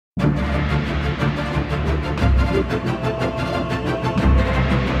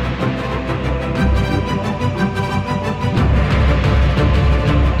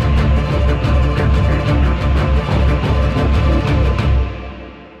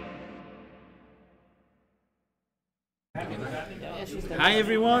Hi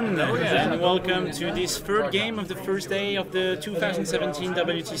everyone, and welcome to this third game of the first day of the 2017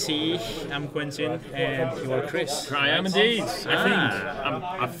 WTC. I'm Quentin, and you are Chris. I am indeed.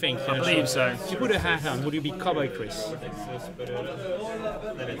 I believe so. If you put a hat on, would you be Cowboy Chris?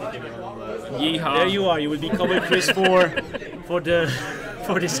 Yeehaw. There you are. You will be Cowboy Chris for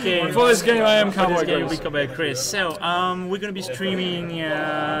this game. For this game, I am Cowboy Chris. Chris. Be Cowboy Chris. So we're going to be streaming.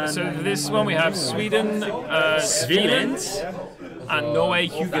 So for this one we have Sweden, Finland, and Norway,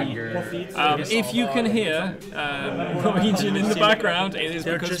 Hugen. If you can hear Norwegian in the background, it is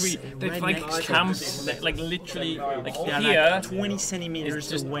because they've like camped, like literally, like here, like 20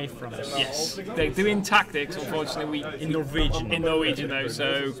 centimeters away from us. Yes, they're doing tactics. Unfortunately, in Norwegian. In Norwegian though,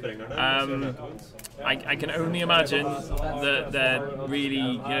 so I can only imagine that they're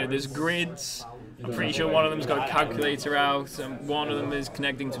really, there's grids. I'm pretty sure one of them's got a calculator out, and one of them is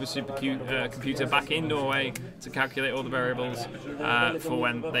connecting to a supercomputer back in Norway to calculate all the variables for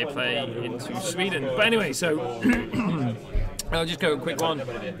when they play into Sweden. But anyway, so I'll just go a quick one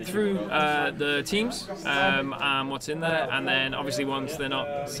through the teams and what's in there, and then obviously once they're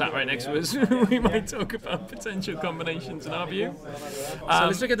not sat right next to us, we might talk about potential combinations in our view. So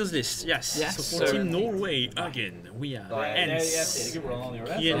let's look at those lists. Yes. So for Team Norway again, we have Ens,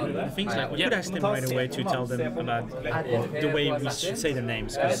 things like. We could ask them right away to tell them about the way we should say their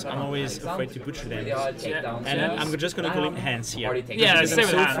names, because I'm always afraid to butcher them. And I'm just going to call him Hans here. Yeah, stay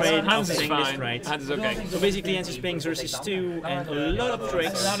with Hans. Hans is fine. Right. Hans is okay. So basically, Hans is playing Xerxis2 and a lot of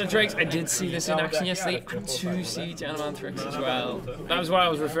Drakes. I did see this in action yesterday, and 2 siege Animantarax as well. That was what I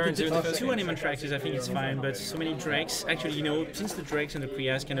was referring to. 2 Animantaraxes, I think it's fine, but so many Drakes. Actually, since the Drakes and the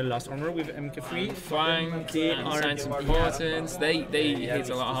Kreas kind of lost armor with MK3, flank, they are important. They hit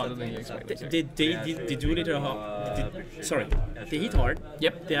a lot harder than you expected. They do a little hard. Sorry, they hit hard.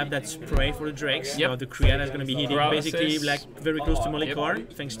 Yep. They have that spray for the Drakes. Yep. The Krea is going to be hitting paralysis. Basically like very close to Molikar,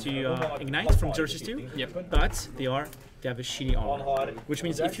 thanks to Ignite from Xerxis2. Yep. But they have a shitty armor, which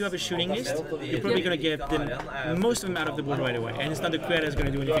means if you have a shooting list, you're probably going to get most of them out of the board right away, and it's not the Krea that's going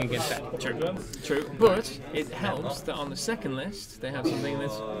to do anything against that. True. But it helps that on the second list, they have something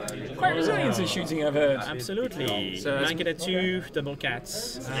that's quite resilient to shooting, I've heard. Absolutely. So Blanket at 2, double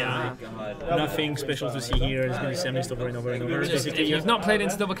cats. Yeah. Nothing special to see here. It's been the same list over and over and over. If you've not played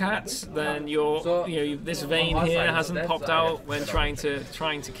into double cats, then this vein here hasn't popped out when trying to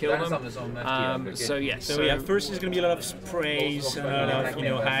kill them. So yes. So yeah, first is going to be a lot of sprays and a lot of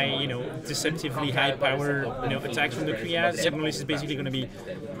high, deceptively high power attacks from the Krea. The second list is basically going to be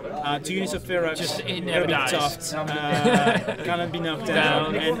 2 units of Ferox. Just it gonna never be dies. Toughed, cannot be knocked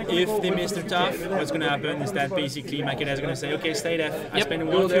down, and if they miss their tough, what's going to happen is that basically Makeda is going to say, okay, stay there. I spend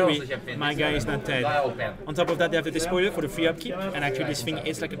 1 fury, my guy is not dead. On top of that, they have the Despoiler for the free upkeep, and actually this thing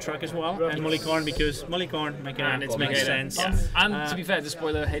is like a truck as well, and Molikar because Molikar, Makeda, and it makes sense. Yeah. And to be fair,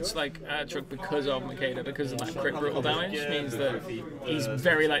 Despoiler hits like a truck because of Makeda, because of that crit brutal damage, means that he's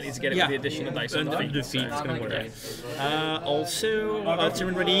very likely to get it with the additional dice on the feet. It's going to work. Also,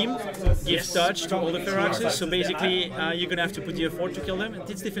 Tyrant Redeem gives touch to all the Feroxes, so basically you're going to have to put the effort to kill them.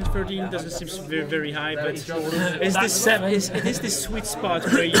 Its defense 13 doesn't seem very, very high, but it is this sweet spot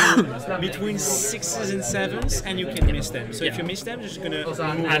where you between 6s and 7s and you can miss them. So if you miss them, you're just going to move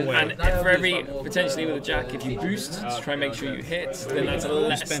away. And for every, potentially with a Jack, if you boost to try and make sure you hit, then that's a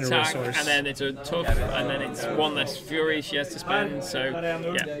less attack, and then it's a tough, and then it's 1 less fury she has to spend, so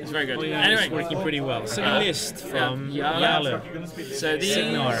yeah, it's very good. Anyway, it's working pretty well. Second list from Yale. So the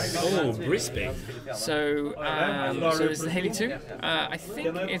Signar. Oh, Brisbane. So this is the Haley 2. I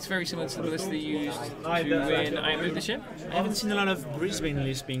think it's very similar to the list they used to win Iron Move this year. I haven't seen a lot of Brisbane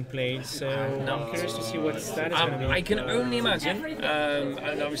lists being played, so I'm curious to see what that is going to be. I can only imagine,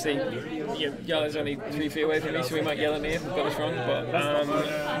 and obviously Yale is only 3 feet away from me, so we might yell at me if we've got this wrong, but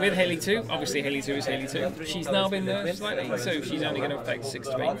with Haley 2, obviously Haley 2 is Haley 2. She's now been nerfed slightly, so she's only going to affect 6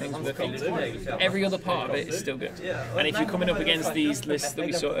 to 8 things with her feet. Every other part of it is still good. And if you're coming up against these lists that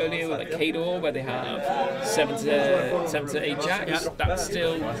we saw earlier, with like Kador, where they have 7 to 8 jacks, that's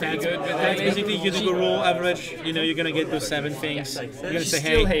still pretty good with Haley. Basically, you do the roll average, you're going to get those 7 things. You're going to say,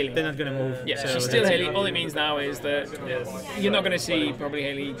 hey, Haley. They're not going to move. Yeah, so she's still Haley. All it means now is that you're not going to see probably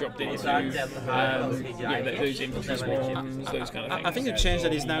Haley dropped into those infantry swarms, those kind of things. I think the change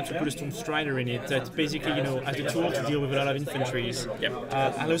that is now to put a Storm Strider in it, that basically, as the tool have to deal with a lot of infantries. Yep.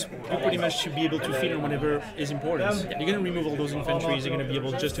 Allows you pretty much to be able to feed on whatever is important. You're going to remove all those infantries, you're going to be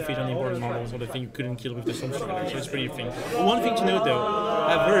able just to feed on the important models or the thing you couldn't kill with the Storm Strider, so it's pretty thing. One thing to note though,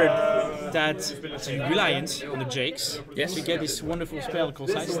 I've heard that you're reliant on the Jakes. Yes. You get this wonderful spell called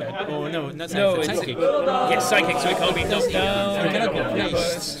Sidestep. Oh no, not No, Sidestep, it's Sidekick. Yes, psychic, so it can't be knocked down. It cannot be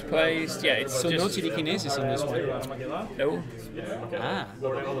placed. Yeah, it's So just no telekinesis in this one. no. Ah,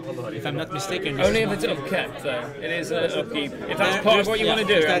 if I'm not mistaken. Only if it's upkept, though. It is an upkeep. If that's part of what you want to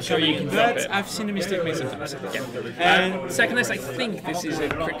do, I'm sure you can drop it. I've seen a mistake made sometimes. Yeah. And secondness, I think this is a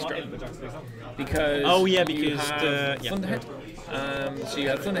quick strike because because you have Thunderhead. So you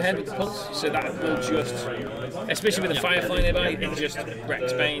have Thunderhead with the pulse, so that will just, especially with the Firefly nearby, it just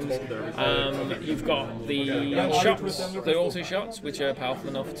wrecks Banes. You've got the shots, the auto shots, which are powerful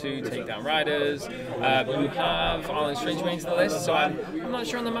enough to take down riders. You have Island Strange Banes in the list, so I'm not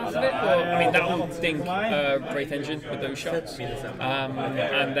sure on the math of it, but I mean that will dink Wraith Engine with those shots.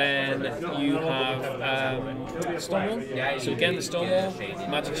 And then you have Stormwall. So again, the Stormwall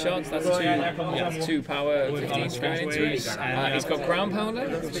magic shots. That's two power 15s going into it. It's got Ground Pounder,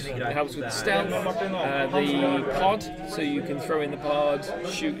 which helps with the stealth, the pod, so you can throw in the pod,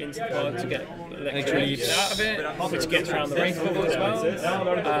 shoot into the pod to get electricity out of it, which gets around the Wraith bubble as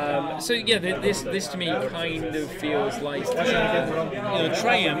well. So yeah, this to me kind of feels like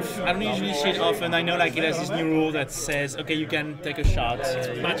Triumph. I don't usually see it often. I know like it has this new rule that says okay, you can take a shot. It's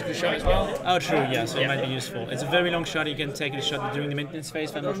a magical shot as well. Oh, true. Yeah, so it might be useful. It's a very long shot. You can take a shot during the maintenance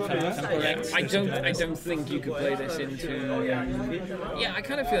phase. If I'm correct. I don't think you could play this into. Yeah, I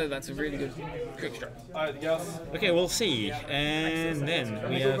kind of feel that's a really good quick strike. Okay, we'll see. And then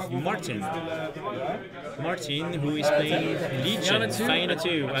we have Martin. Martin, who is playing Legion. Fiona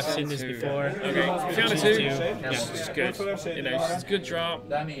 2. I've seen this before. Okay, Fiona 2. Yeah, it's good. You know, it's good drop,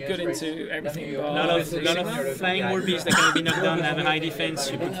 good into everything. A lot of flying war beasts that are going to be knocked down and have a high defense.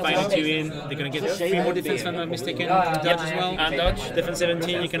 You put Fiona 2 in. They're going to get 3 more defense, if I'm not mistaken. Dodge as well. And dodge. Defense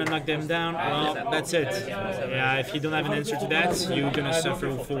 17, you cannot knock them down. Well, that's it. Yeah, if you don't have an answer to that, you're gonna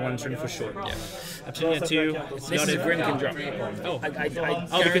suffer for one turn for sure. Yeah. Absolutely too. This is a Grimkin drop. Oh,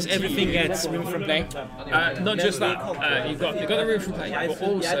 because everything gets room from play. Not just that. You've got the room from play, but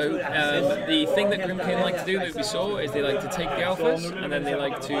also the thing that Grimkin like to do that we saw is they like to take the alphas and then they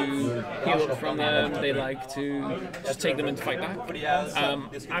like to heal up from them. They like to just take them and fight back.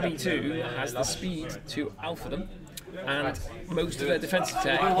 Abby 2 has the speed to alpha them. And most of her defensive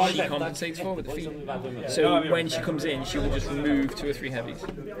attack she compensates for with the feet. So when she comes in, she will just remove 2 or 3 heavies.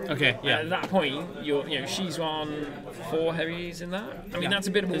 Okay, yeah. And at that point, she's on 4 heavies in that. I mean, that's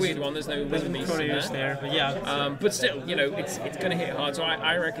a bit of a weird one. There's no wizard beast in there. But yeah. But still, it's going to hit hard. So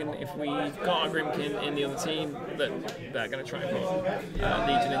I reckon if we've got a Grimkin in the other team, that they're going to try and put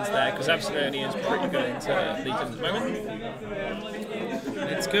Legion into there because Absaloni is pretty good into Legion at the moment.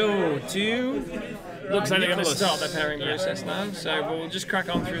 Let's go to. Looks like they're going to start their pairing process now, so we'll just crack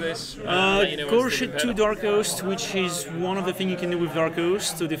on through this. Ghordson 2 Darkhost, which is one of the things you can do with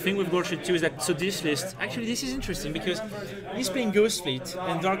Darkhost. So the thing with Ghordson 2 is that, so this list, actually this is interesting because he's playing Ghost Fleet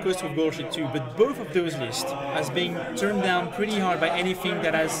and Darkhost with Ghordson 2, but both of those lists has been turned down pretty hard by anything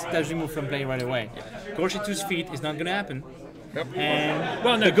that's removed from play right away. Ghordson 2's feat is not going to happen. Yep.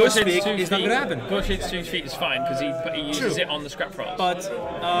 And the Ghost Fleet is not going to happen. Ghordson 2's feet is fine because he uses it on the scrap frost. But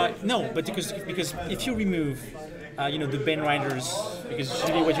no, but because if you remove the Bane Riders, because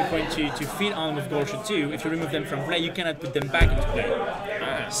usually what you're going to feed on with Ghordson 2, if you remove them from play, you cannot put them back into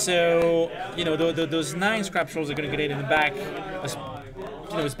play. So those 9 scrap trolls are going to get in the back.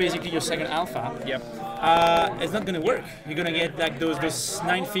 It's basically your second alpha. Yep. It's not going to work. You're going to get like those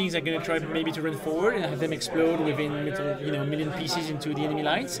 9 things are going to try maybe to run forward and have them explode within a million pieces into the enemy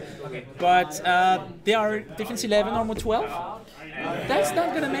lines. But they are defense 11, armor 12. That's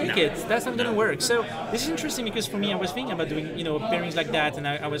not going to make it. That's not going to work. So this is interesting because for me, I was thinking about doing pairings like that, and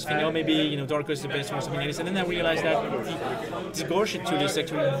I was thinking, maybe Darkhost is the best one or something like this. And then I realized that the Ghordson 2 is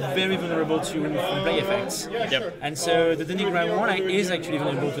actually very vulnerable to play effects. Yep. And so the Denigram Warlight is actually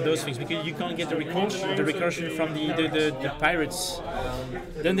vulnerable to those things because you can't get the recursion from the pirates,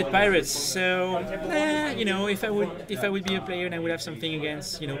 the undead pirates. So if I would be a player and I would have something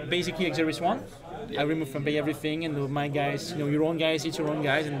against basically Xerxis1. I remove from play everything, and my guys, your own guys eat your own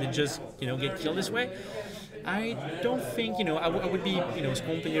guys, and they just, get killed this way. I don't think, I would be,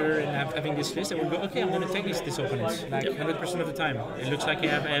 Skorne player and having this list. I would go, okay, I'm going to take this opponent, like 100% of the time. It looks like I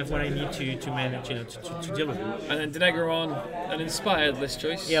have what I need to manage, to deal with it. And then Denegron, an inspired list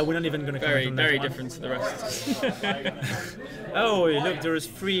choice. Yeah, we're not even going to comment on that very one. different to the rest. Oh, look, there's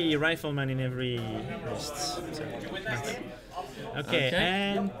 3 riflemen in every list. So, Okay,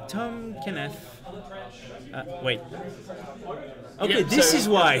 and Tom Kenneth. Wait. Okay, Yep, this so- is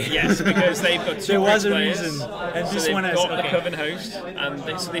why. Yes, because they've got two There was a players, reason, and so this they've one has. got the Okay. Coven Host,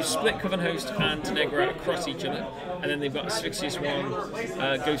 and so they've split Coven Host and Tenegra across each other, and then they've got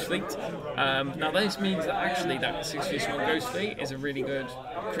Xerxis2 Ghost Fleet. Now this means that actually that Xerxis2 Ghost Fleet is a really good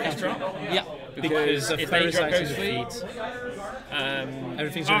crit drop. Yeah, because of if they drop parasites in Ghost the Fleet, fleet. um,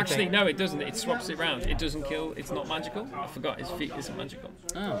 Everything's oh, gonna actually take. no, it doesn't. It swaps it round. It doesn't kill. It's not magical. I forgot his feet isn't magical.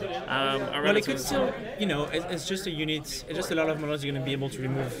 Oh. I Well, read it could still, it's just a unit. It's just a lot of models you're going to be able to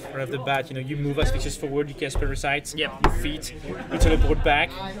remove right off the bat. You move Asphyxious forward, you cast Parasites, Yep. you feet, you teleport back.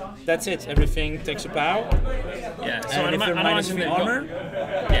 That's it. Everything takes a pow. Yeah. So And if they're minus imagine 3 they've got- armor,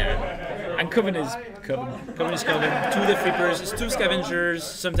 Yeah. And Coven is Coven. Coven is Coven, 2 Death Reapers, 2 Scavengers,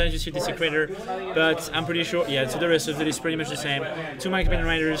 sometimes you see Desecrator, but I'm pretty sure, so the rest of it is pretty much the same. 2 Mike Bane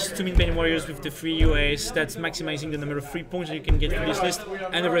Riders, 2 Min Bane Warriors with the 3 UAs, that's maximizing the number of free points that you can get from this list,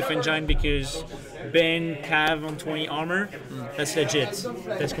 and a Ref Engine because Bane, Cav on 20 armor, that's legit.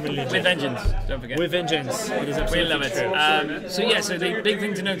 That's completely legit. With vengeance, don't forget. With vengeance, it is We absolutely love it. true. So the big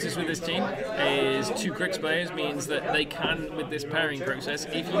thing to notice with this team is 2 Crix players means that they can, with this pairing process,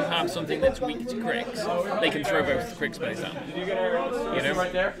 if you have something that's weak to Crix, they can throw both Crix players down.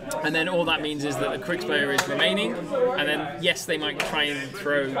 And then all that means is that the Crix player is remaining, and then yes, they might try and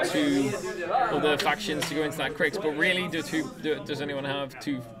throw 2 other factions to go into that Crix, but really, does anyone have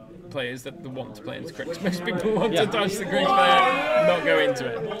 2 players that want to play into Crix? Most people want to dodge the Crix player, not go into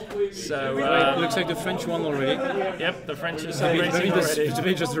it. So Wait, looks like the French won already. Yep, the French are celebrating Maybe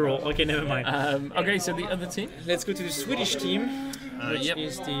already. just the roll. Okay, never mind. Okay, so the other team. Let's go to the Swedish team, which Yep.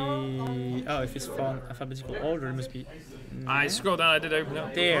 is the... Oh, if it's from alphabetical order, it must be... I scrolled down, I did open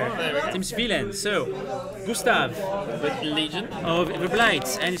up. There. There we go. Team Villain. So, Gustav With Legion. of the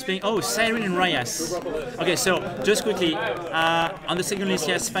Blight, and he's playing... Oh, Siren and Ryas. Okay, so, just quickly, on the second list,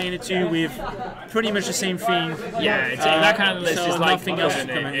 he has Fire 2 with pretty much the same thing. Yeah, it's, that kind of list so is like nothing else to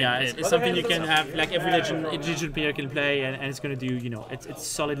common, comment. Yeah, it's something you can have, like every legend player can play, and it's gonna do, it's a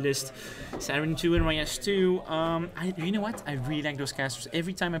solid list. Siren 2 and Ryas 2. You know what? I really like those casters.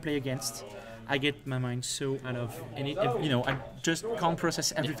 Every time I play against, I get my mind so out of any, I just can't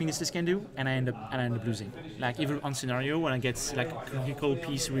process everything this list can do, and I end up losing. Like even on scenario when I get like a critical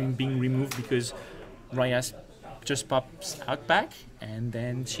piece being removed because Ryas just pops out back, and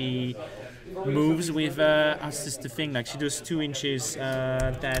then she moves with what's this the thing? Like she does 2 inches.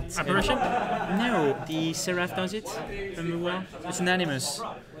 That Apparition? No, the Seraph does it. Remember well? It's an Animus.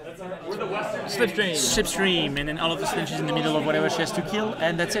 Slipstream. Slipstream, and then all of the slinches in the middle of whatever she has to kill,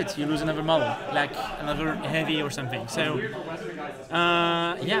 and that's it. You lose another model, like another heavy or something. So,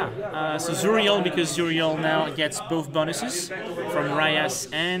 so Zuriel, because Zuriel now gets both bonuses from Ryas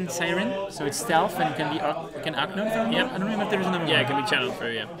and Siren, so it's stealth and it can be arc no. Yep. I don't remember if there's another Yeah, it one. can be channeled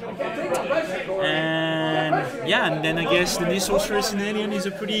through, yeah. And then I guess the new Sorceress in Alien is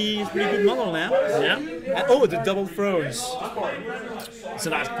a pretty good model now. Yeah. And, the double thrones. So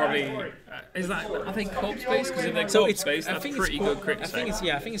that's probably... are they corpse based? Because if they're So corpse it's, based, I that's think pretty it's good crit I think save.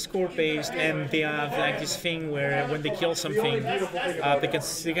 it's I think it's core based, and they have like this thing where when they kill something,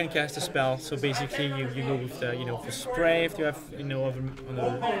 they can cast a spell. So basically, you go with the for spray if you have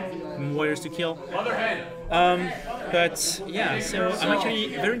other warriors to kill. But yeah, so I'm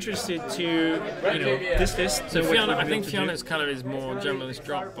actually very interested to this list. So what Fiona, we're I think able to do. Fiona's colour is more generalist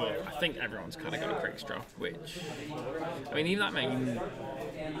drop, but I think everyone's kind of got a Crix drop, which... I mean, even that main...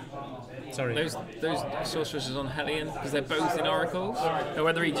 Sorry. Those sorceresses on Hellion, because they're both in Oracles, or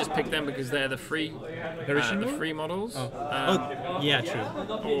whether he just picked them because they're the free models, Yeah, true.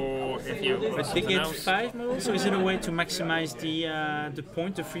 or if you But they something get else. 5 models, so is it a way to maximize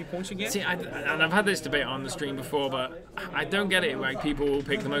the 3 points you get? See, and I've had this debate on the stream before, but I don't get it. Like people will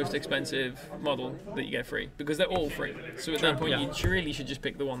pick the most expensive model that you get free because they're all free. So at that point, yeah. you really should just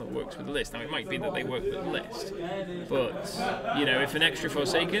pick the one that works with the list. Now it might be that they work with the list, but if an extra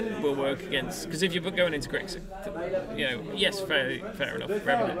Forsaken will work against, because if you're going into Grix, yes, fair enough.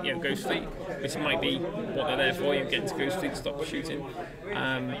 Revenant, Ghost Fleet, which might be what they're there for. You get into Ghost Fleet, stop shooting.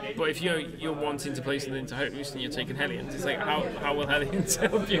 But if you're wanting to play something into Host and you're taking Hellions, it's like how will Hellions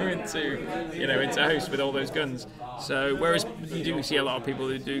help you into Host with all those guns? So whereas you do see a lot of people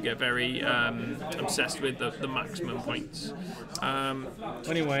who do get very obsessed with the maximum points.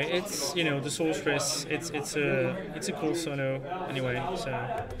 Anyway, it's the Sorceress. It's a cool sono. Anyway,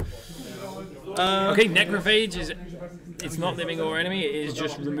 so Okay, Necrophage is. It's not living or enemy, it is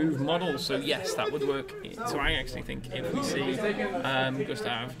just remove models, so yes, that would work. So I actually think if we see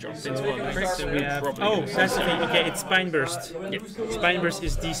Gustav drop into one of the crits, we have, probably... that's the thing, okay, it's Spine Burst. Yep. Spine Burst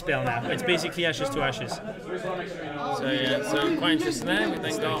is the spell now. It's basically Ashes to Ashes. So yeah, so quite interesting there. We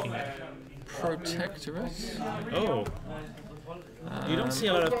then got Protectorate. Oh. You don't see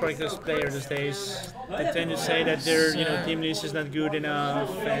a lot of Protectorate players these days. They tend to say that their team list is not good enough,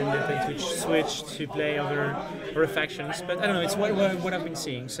 and they tend to switch to play other factions. But I don't know. It's what I've been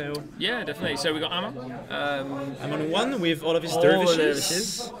seeing. So yeah, definitely. So we got Amon. I'm on one with all of his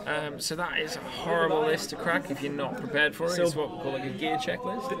dervishes. So that is a horrible list to crack if you're not prepared for it. So it's what we call like a gear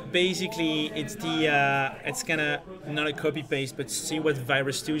checklist. Basically, it's the it's kind of not a copy paste, but see what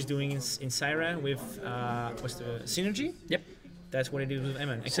Virus 2 is doing in Syra with what's the synergy? Yep. That's what it is with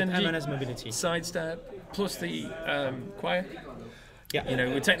Ammon. Except Ammon has mobility. Sidestep plus the Quiet. Yeah. You know,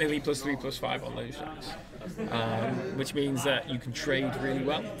 we're technically +3/+5 on those tracks, which means that you can trade really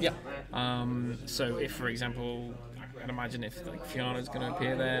well. Yeah. So if, for example, I can imagine if like Fianna's going to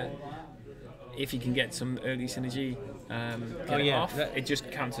appear there, if you can get some early synergy, get it off, it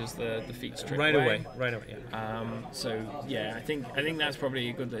just counters the defeat straight away. Right away. Yeah. So yeah, I think that's probably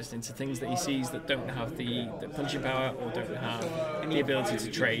a good list into things that he sees that don't have the punching power or don't have the ability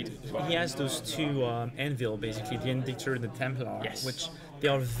to trade. Well. He has those two Anvil, basically, the Indictor and the Templar, yes. which they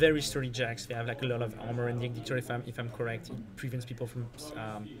are very sturdy jacks. They have like a lot of armor, and the Indictor, if I'm correct, it prevents people from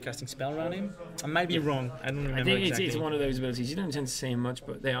casting spell around him. I might be wrong. I don't remember. I think exactly. It's one of those abilities. You don't tend to see him much,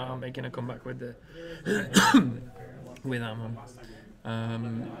 but they are making a comeback with the with Ammon.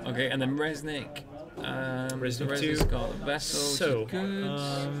 Okay, and then Resnick. Resnick's got a vessel, so, which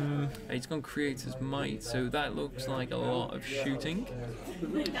is good. He's gone Creator's Might, so that looks like a lot of shooting.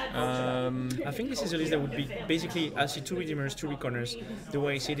 I think this is a list that would be basically, I see 2 Redeemers, 2 Reconners. The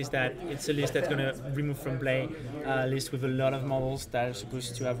way I see it is that it's a list that's going to remove from play a list with a lot of models that are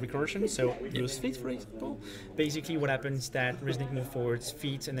supposed to have recursion. So, those Fleet, for example. Basically, what happens is that Resnick moves forwards,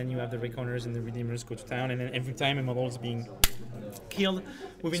 feet, and then you have the Reconners and the Redeemers go to town, and then every time a model is being killed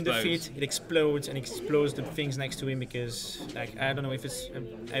within the feet, it explodes and explodes the things next to him because, like, I don't know if it's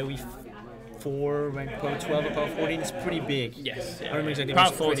AoE 4, rank power 12 or power 14, it's pretty big. Yes. Yeah. I remember exactly.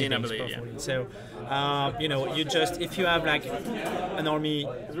 Power 14, I believe, yeah. So, you know, if you have like an army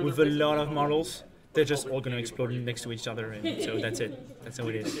with a lot of models, they're just all going to explode next to each other, and so that's it. That's how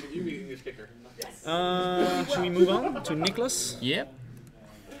it is. Should we move on to Nicholas? Yep.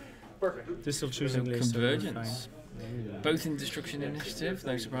 Perfect. They're still choosing list. Convergence. Both in Destruction Initiative,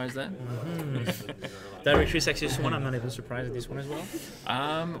 no surprise there. Directory Xerxis 1, I'm not even surprised at this one as well.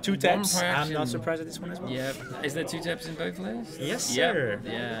 2 taps, I'm not surprised at this one as well. Yeah. Is there 2 taps in both lists? Yes, sir.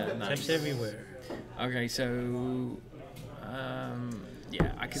 Yep. Yeah, nice. Taps everywhere. Okay, so...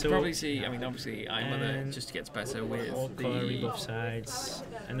 yeah, I could probably see, I mean, obviously, Mother just gets better with all coloring both sides,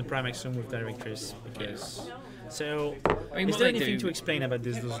 and the Prime Exum with Directors, because... So, I mean, is there anything to explain about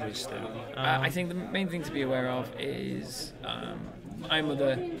those lists? I think the main thing to be aware of is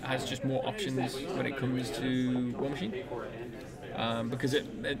Mother has just more options when it comes to War Machine. Because at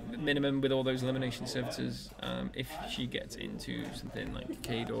minimum, with all those elimination services, if she gets into something like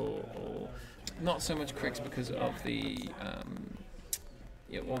Cade or not so much Crix because of the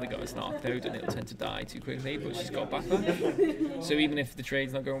all they got is an arc node and it'll tend to die too quickly, but she's got backlash. So even if the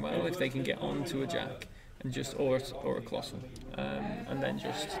trade's not going well, if they can get onto a Jack and just or a Colossal, and then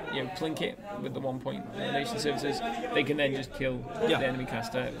just plink it with the 1 point elimination services, they can then just kill the enemy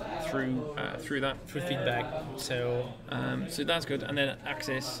caster through that feedback. So so that's good. And then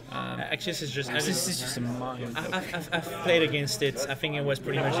Axis. Axis is just a mine. I've played against it. I think it was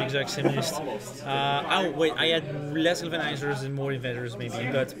pretty much the exact same list. Oh wait, I had less Galvanizers and more Invaders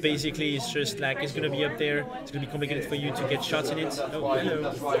maybe, but basically it's just like it's gonna be up there. It's gonna be complicated for you to get shots in it. Oh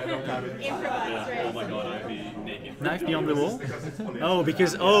hello. Knife beyond the wall? Oh,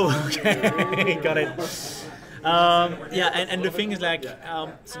 because okay, got it. And the thing is like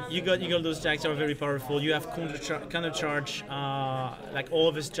so you got those jacks that are very powerful. You have counter charge. Like all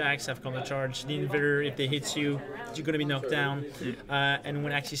of his jacks have counter charge. The invader, if they hit you, you're gonna be knocked down. And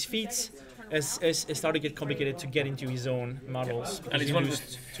when Axis feats, it started to get complicated to get into his own models. And it's one of the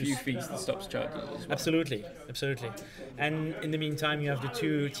few feats that stops charges as well. Absolutely. And in the meantime, you have the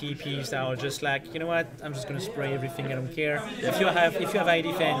 2 TPs that are just like, you know what, I'm just going to spray everything, I don't care. If you have high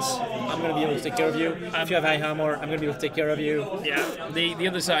defense, I'm going to be able to take care of you. If you have high armor, I'm going to be able to take care of you. Yeah, the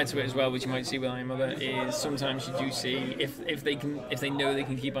other side to it as well, which you might see with Iron Mother, is sometimes you do see, if they know they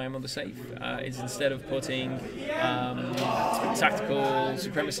can keep Iron Mother safe, is instead of putting tactical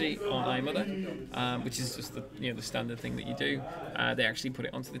supremacy on Iron Mother, Driller, which is just the the standard thing that you do. They actually put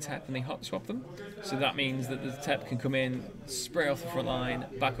it onto the TEP and they hot swap them. So that means that the TEP can come in, spray off the front line,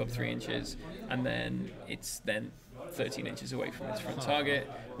 back up 3 inches, and then it's 13 inches away from its front target,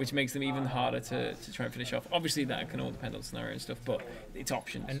 which makes them even harder to try and finish off. Obviously, that can all depend on scenario and stuff, but it's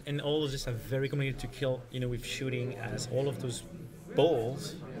options. And all of this are very complicated to kill, with shooting, as all of those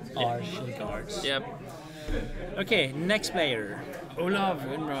balls are shield guards. Yep. Okay, next player. Olav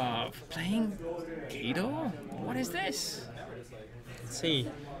Unrav playing Ghidorr? What is this? Let's see.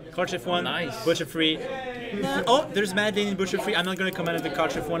 Card Chef 1, Nice. Butcher Free. Oh, there's Madeline in Butcher Free. I'm not going to come out of the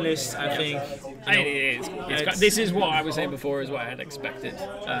Card Chef 1 list, I think. This is what I was saying before, is what I had expected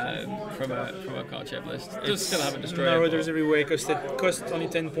from a card chef list. Just still haven't destroyed it. Marauders everywhere, cost only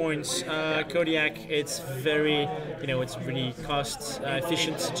 10 points. Kodiak, it's very, it's really cost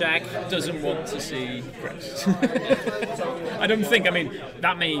efficient. Jack Doesn't want to see Crest. I don't think,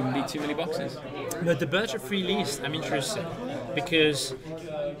 that may even be too many boxes. But the Butcher Free list, I'm interested, because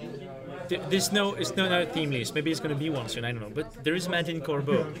it's not a theme list. Maybe it's going to be one soon, I don't know. But there is Madeline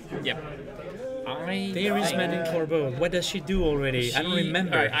Corbeau. Yep. There is Madeline Corbeau. What does she do already? I don't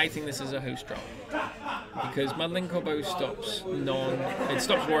remember. I think this is a host drop. Because Madeline Corbeau stops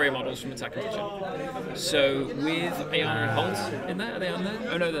warrior models from attacking Kitchen. So with Ayana and Holt in there, are they on there?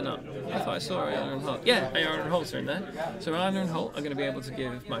 Oh no, they're not. I thought I saw Ayana and Holt. Yeah, Ayana and Holt are in there. So Ayana and Holt are going to be able to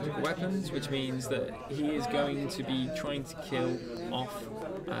give magical weapons, which means that he is going to be trying to kill off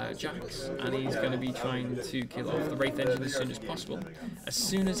Jax, and he's going to be trying to kill off the Wraith Engine as soon as possible. As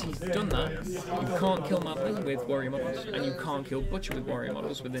soon as he's done that, you can't kill Madeline with warrior models, and you can't kill Butcher with warrior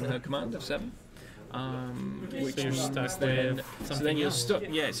models within her command of 7. Which so you're means stuck then, with so then you're stuck.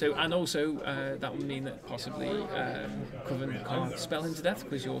 Yeah. So and also that would mean that possibly Coven can't spell him to death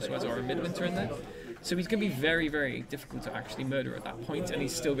because he also has Aura Midwinter in there. So he's going to be very, very difficult to actually murder at that point, and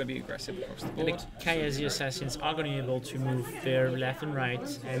he's still going to be aggressive across the board. And the Kayazi assassins are going to be able to move their left and right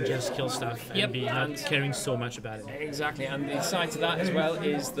and just kill stuff and be not caring so much about it. Exactly, and the side to that as well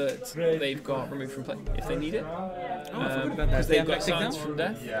is that they've got remove from play if they need it. I forgot about that. Because they've got Silence from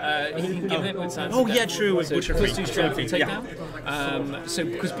Death. He can give it with Silence from Death. Yeah, true, with Butcher Free. +2 strength for takedown. So,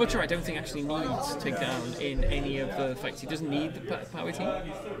 because Butcher I don't think actually needs takedown in any of the fights. He doesn't need the power team.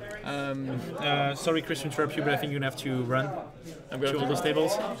 Sorry, Chris, to interrupt you, but I think you're going to have to run to all those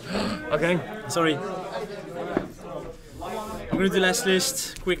tables. Okay. Sorry. I'm going to do the last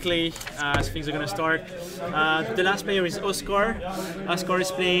list quickly as things are going to start. The last player is Oscar. Oscar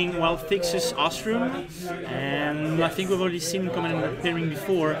is playing Fixus Ossrum, and I think we've already seen him coming in the pairing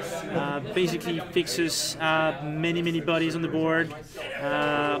before. Basically, Fixus many bodies on the board.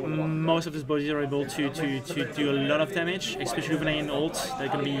 Most of his bodies are able to do a lot of damage, especially with an ult. They're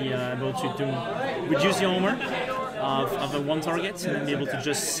going to be able to reduce the armor of the one target and then be able to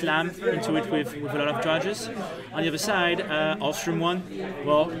just slam into it with a lot of dodges. On the other side, Ossrum 1,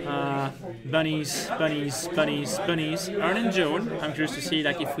 bunnies. Herne Jonne, I'm curious to see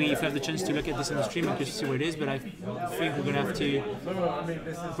if we have the chance to look at this on the stream, I'm curious to see where it is, but I think we're gonna have to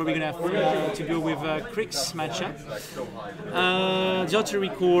to go with Crick's matchup. The Artillery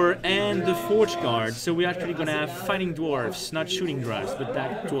Corps and the Forge Guard. So we're actually gonna have fighting dwarves, not shooting dwarves, but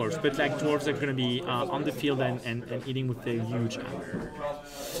dwarves. But dwarves are gonna be on the field and eating with their huge hammer.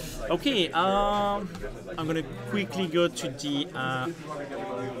 Okay, I'm gonna quickly go to the.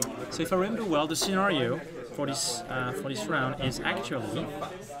 So if I remember well, the scenario for this round is actually.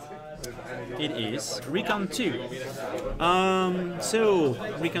 It is Recon 2. So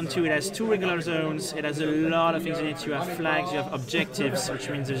Recon 2, it has 2 regular zones. It has a lot of things in it. You have flags, you have objectives, which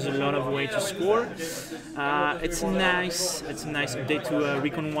means there's a lot of way to score. It's a nice update to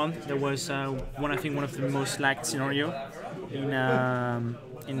Recon 1. That was one of the most liked scenario in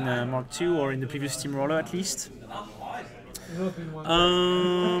Mark 2 or in the previous Steamroller at least.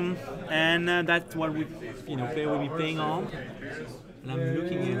 And that's what player will be playing on. And I'm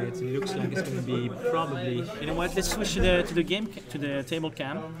looking at it. It looks like it's going to be probably. You know what? Let's switch to the table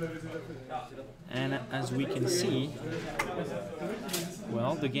cam. And as we can see,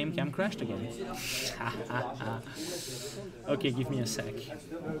 well, the game cam crashed again. Okay, give me a sec.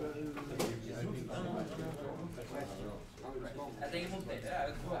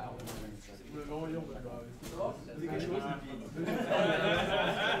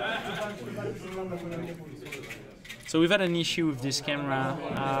 So we've had an issue with this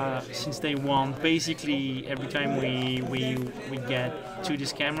camera since day one. Basically, every time we get to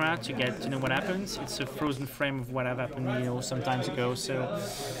this camera to get to know what happens, it's a frozen frame of what happened some times ago. So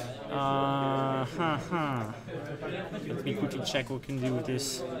let me quickly check what we can do with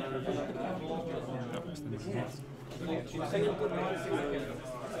this. No, it's not.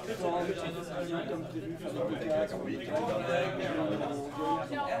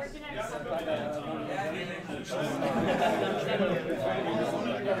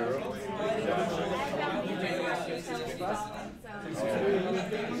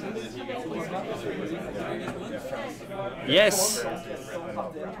 Yes,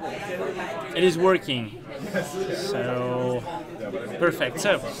 it is working. So perfect.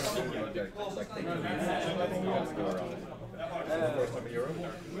 So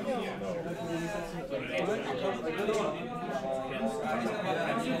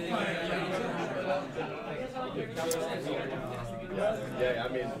yeah, I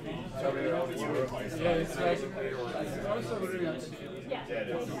mean, somewhere around Europe. Yeah, it's like also really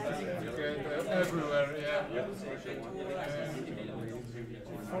everywhere. Yeah.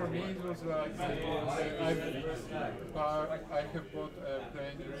 For me, it was like I have bought a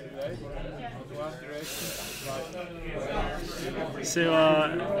Paingiver on one direction. So,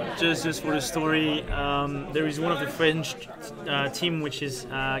 just for the story, there is one of the French team which is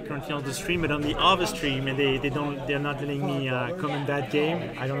currently on the stream, but on the other stream, and they're not letting me comment that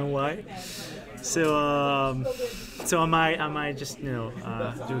game. I don't know why. So, I might just do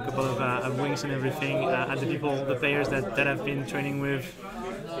a couple of wings and everything at the players that I've been training with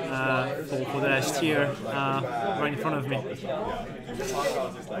for the last year, right in front of me.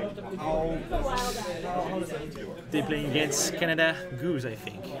 They're playing against Canada Goose, I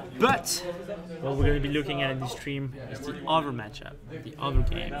think. But what we're going to be looking at in this stream is the other matchup, the other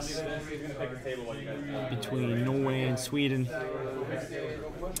games between Norway and Sweden.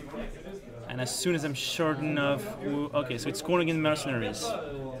 And as soon as I'm certain of okay, so it's Skorne against Mercenaries.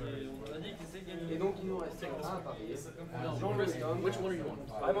 Which one are you on?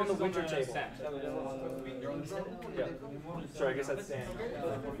 I'm on the winter table. Yeah. Sorry, I guess that's Sam.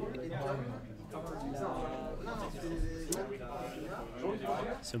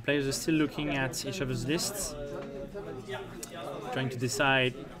 So players are still looking at each other's lists, trying to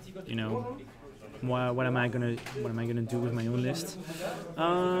decide, what am I gonna do with my own list.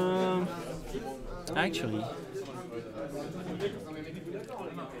 Actually,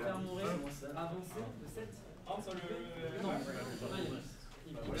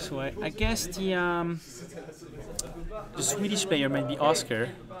 so I guess the Swedish player might be Oscar,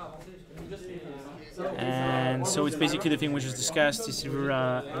 and so it's basically the thing we just discussed. It's either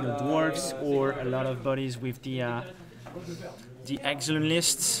dwarves or a lot of bodies with the excellent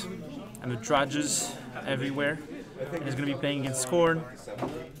lists and the drudges everywhere. And he's going to be playing against Skorne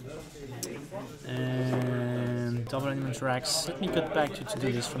and double Animantarax. Let me cut back to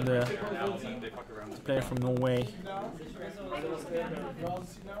do this from the player from Norway.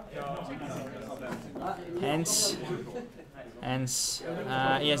 Hence,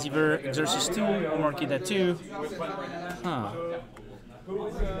 he has either Xerxis2 or Marquita2. Huh.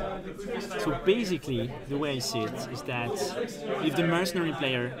 So basically, the way I see it is that if the mercenary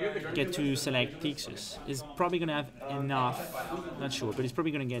player gets to select Xerxis, he's probably going to have enough, not sure, but he's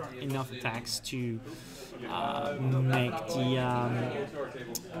probably going to get enough attacks to make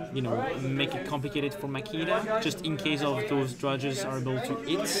make it complicated for Makita, just in case of those drudges are able to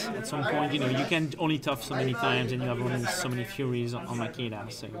hit at some point. You can only tough so many times, and you have only so many furies on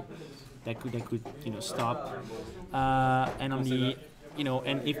Makita, so that could stop. And on the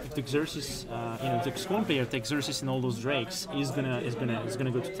and if the Xerxis, the Skorne player takes Xerxis and all those drakes, he's gonna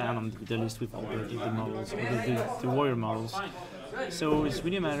go to town on the list with all the models, all the warrior models. So it's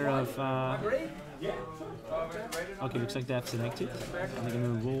really a matter of. Okay, looks like they have selected, and they're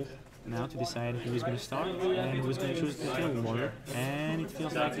gonna roll now to decide who is gonna start and who is gonna choose the kill warrior. And it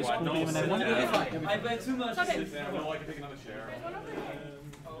feels like the Skorne player have one. I bet too much. Okay.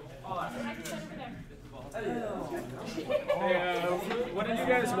 What did you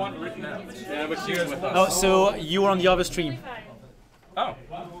guys want written out? Yeah, but she was with us. Oh, so you were on the other stream. Oh.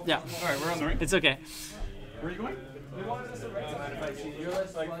 Yeah. Alright, we're on the ring. It's okay. Where are you going?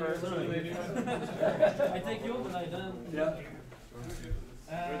 I take you and I done. Yeah.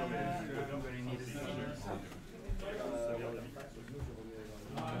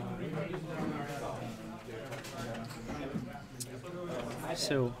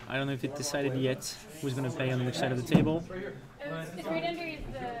 So I don't know if it decided yet who's going to play on which side of the table.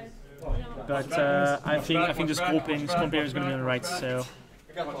 But I think the Skorne player is going to be on the right. So.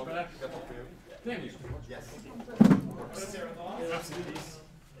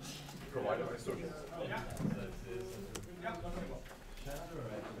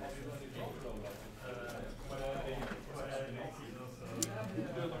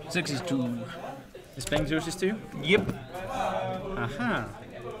 Xerxis2 is playing Xerxis2? Yep. Aha.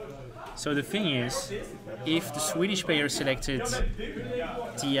 So the thing is, if the Swedish player selected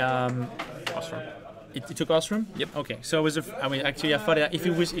the Ossrum. It took Ossrum? Yep. Okay, so it was I mean, actually, I thought that if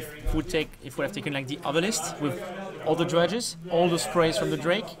we would have taken like the other list with all the dredges, all the sprays from the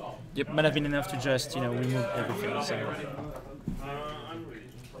Drake, Yep. might have been enough to just remove everything. So.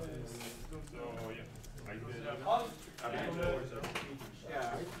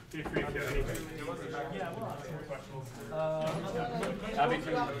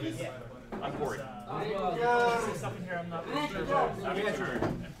 I'm bored. Something here I'm not really sure about.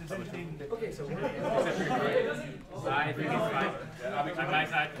 Okay, so I think it's fine. I might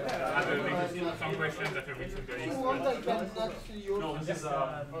have some questions after we should go. No, this is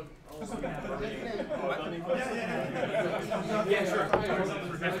Yeah, sure.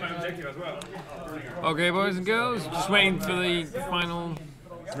 That's my objective as well. Okay, boys and girls, just waiting for the final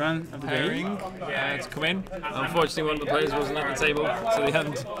Run of the day. pairing to come in. Unfortunately, one of the players wasn't at the table, so they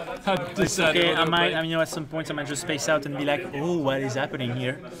hadn't had decided. Okay, what they were I mean, at some points I might just space out and be like, oh, what is happening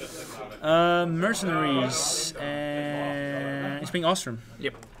here? Mercenaries, and it's being Ossrum.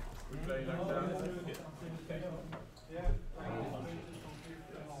 Yep.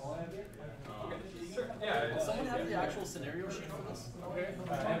 someone have the actual scenario sheet for this?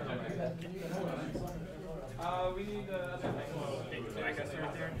 We need I guess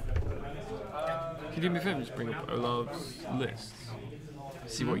right there. Can you do me a favour? Just bring up Olav's list.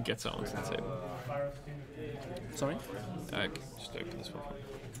 See what he gets out onto the table. Sorry? Okay, just open this one.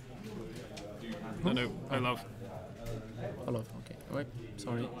 No, Olav. Hello. Okay. Wait.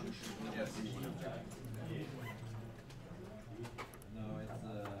 Sorry.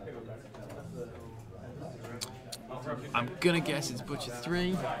 I'm gonna guess it's Butcher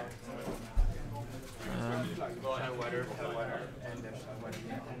 3.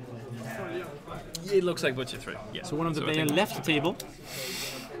 It looks like Butcher 3. Yeah. So one of the I players think- left the table.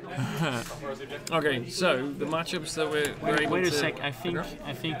 Okay, so the matchups that we're able Wait a to... sec. I think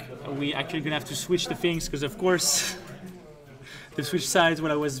we actually gonna have to switch the things because of course the switch sides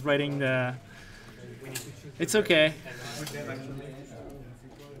when I was writing the. It's okay.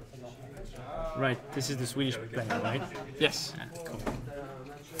 Right. This is the Swedish player, right? Yes. Ah, cool.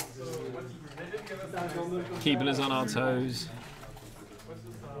 Keeping us on our toes.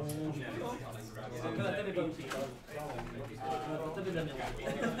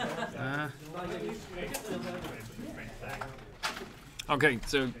 Okay,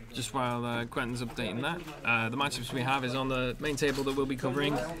 so just while Quentin's updating that, the matchups we have is on the main table that we'll be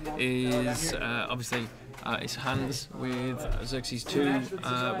covering is obviously it's hands with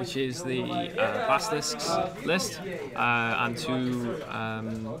Xerxis2, which is the Basilisks list, and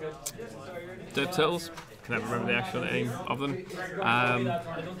 2 Dirt Turtles. Can never remember the actual name of them.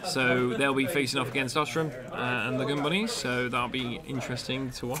 So they'll be facing off against Ossrum and the Gun Bunnies. So that'll be interesting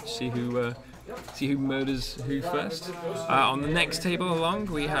to watch. See who murders who first. On the next table along,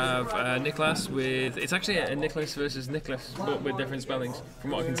 we have Nicholas with. It's actually a Nicholas versus Nicholas, but with different spellings,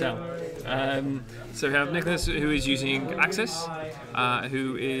 from what I can tell. So we have Nicholas, who is using Axis,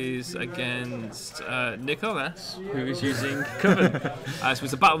 who is against Nicholas, who is using Coven. So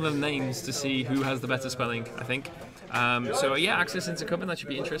it's a battle of names to see who has the better spelling, I think. So yeah, Axis into Coven, that should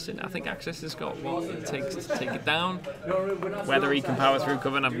be interesting. I think Axis has got what it takes to take it down. Whether he can power through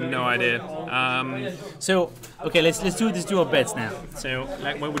Coven, I've no idea. So okay, let's do our bets now. So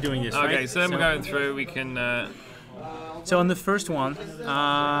like when we're doing this, Okay, right? so then we're going through. We can. So on the first one,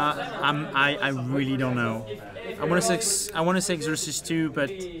 I really don't know. I want to say Xerxis2, but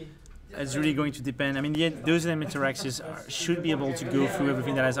it's really going to depend. I mean, those Animantaraxes should be able to go through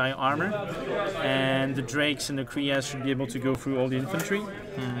everything that has high armor, and the Drakes and the Kreas should be able to go through all the infantry.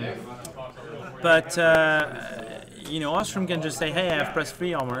 But Ossrum can just say, "Hey, I have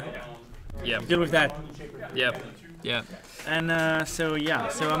 +3 armor. Yeah. Deal with that." Yeah. Yeah. And so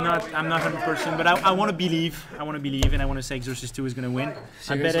I'm not 100%, but I want to believe. And I want to say Xerxis2 is going to win.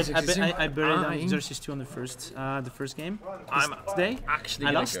 I bet it on Xerxis2 on the first game. Today. Actually,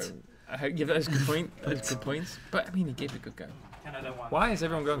 I lost. Go. I hope you those good point. Those good points. But I mean, he gave it a good go. Why is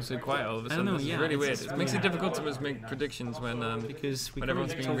everyone going so quiet all of a sudden? know, This yeah, is really it's weird. just It makes it difficult to make predictions when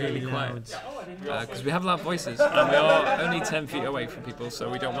everyone's being really quiet. loud. Because we have loud voices and we are only 10 feet away from people, so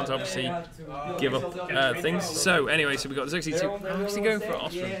we don't want to obviously give up things. So anyway, so we got Xerxis2. I'm actually going for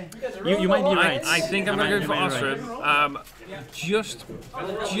Ossrum. You might be right. I think I'm going to go for You might be right.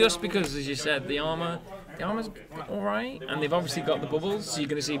 Ossrum. Just because, as you said, the armor The armor's alright, and they've obviously got the bubbles, so you're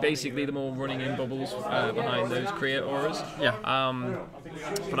going to see basically them all running in bubbles behind those Krea auras. Yeah.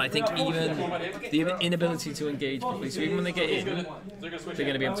 But I think even the inability to engage properly, so even when they get in, they're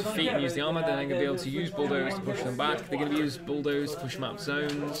going to be able to feet and use the armor, then they're going to be able to use bulldoze to push them back, they're going to use bulldoze to push them out of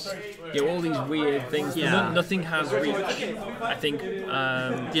zones, all these weird things. Yeah. Nothing has reach. I think,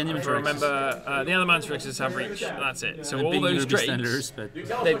 the Animantaraxes have reach, that's it. So all those Drakes,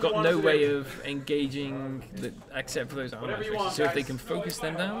 they've got no way of engaging except for those Animantaraxes. So if they can focus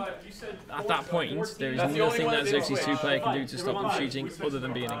them down, at that point, there is nothing that Xerxis2 player can do to stop them shooting other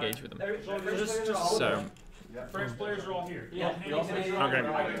than being engaged with them. So, French players are all here.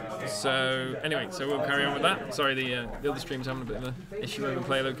 okay. So anyway, so we'll carry on with that. Sorry, the other stream's having a bit of an issue with the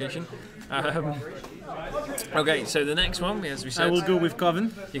player location. Okay, so the next one, as we said, I will go with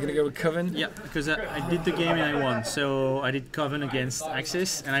Coven. You're gonna go with Coven? Yeah, because I did the game and I won. So I did Coven against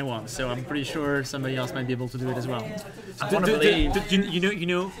Axis and I won. So I'm pretty sure somebody else might be able to do it as well. I want to believe.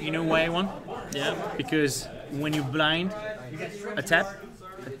 You know why I won? Yeah. Because when you blind a tap,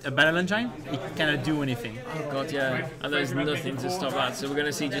 a battle engine, it cannot do anything. Oh god, yeah. And there's nothing to stop that. So we're going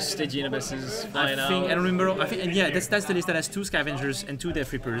to see just Stygian Abysses flying out. That's the list that has 2 Scavengers and 2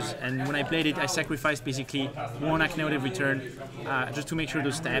 Death Reapers. And when I played it, I sacrificed basically 1 Achnode every turn, just to make sure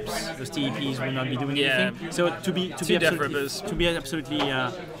those taps, those TEPs will not be doing anything. So to be absolutely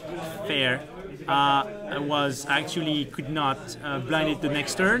fair, I actually could not blind it the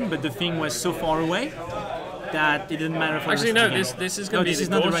next turn, but the thing was so far away that it didn't matter for Actually, no, this is going to be the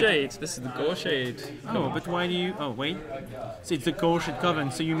Gore Shade. This is the Gore Shade. Oh, but why do you... Oh, wait. So it's the Gore Shade Coven,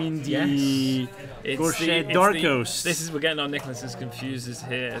 so you mean the Gore Shade Dark Host. We're getting our Nicholas's confuses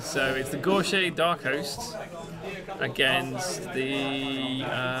here. So it's the Gore Shade Dark Host against the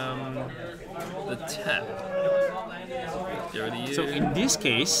Tep. So in this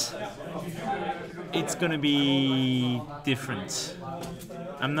case, it's going to be different.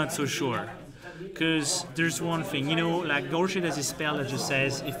 I'm not so sure. Because there's one thing, like Gorshid has a spell that just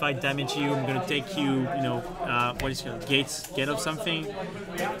says, if I damage you, I'm gonna take you, what is it called, gate of something,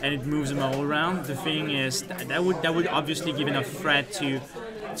 and it moves them all around. The thing is, that would obviously give enough threat to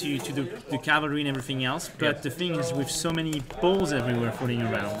the cavalry and everything else. But the thing is, with so many balls everywhere floating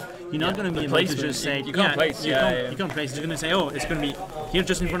around, you're not going to be able to just say, you can't place. You can't place. You're going to say, oh, it's going to be here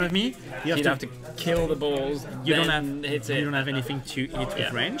just in front of me. You'd have to kill the balls. You don't have anything to hit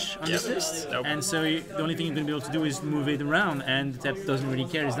with range on this list, and so the only thing you're going to be able to do is move it around, and the Tep doesn't really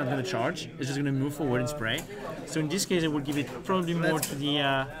care. It's not going to charge. It's just going to move forward and spray. So in this case, I would give it probably more to the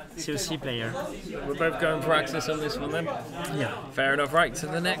COC player. We're both going for Axis on this one then. Yeah. Fair enough. Right. So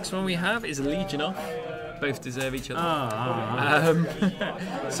the next one we have is Legion off. Both deserve each other.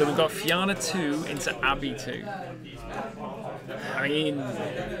 So we've got Fianna 2 into Abbey 2. I mean,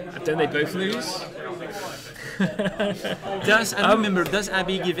 don't they both lose? Does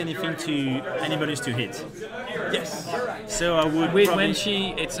Abbey give anything to anybody's to hit? Yes. So I would when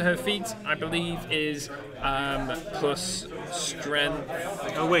it's her feat, I believe, is plus strength.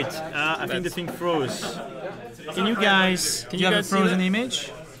 Oh wait, I think the thing froze. Can you guys? Do you have a frozen image?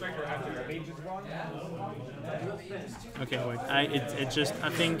 Okay, wait. I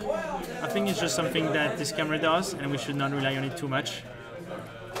think it's just something that this camera does, and we should not rely on it too much.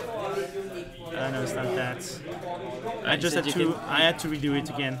 No, it's not that. I had to redo it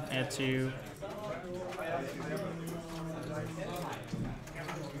again. I had to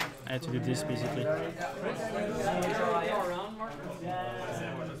do this basically.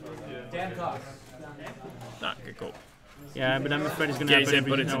 Okay, cool. Yeah, but I'm afraid it's gonna happen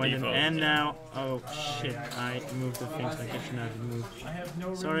every now and then. And now, oh shit! I moved the things like I shouldn't have moved.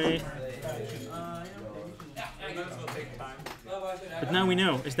 Sorry. But now we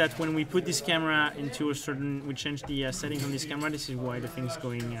know is that when we put this camera into a certain, we change the settings on this camera. This is why the thing's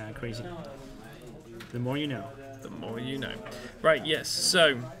going crazy. The more you know. The more you know. Right. Yes.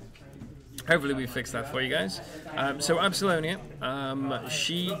 So. Hopefully we fixed that for you guys. So Absalonia,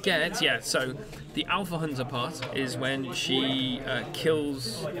 she gets, so the Alpha Hunter part is when she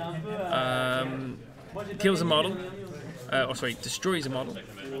kills a model, destroys a model,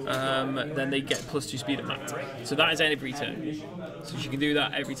 then they get +2 speed at that. So that is every turn. So she can do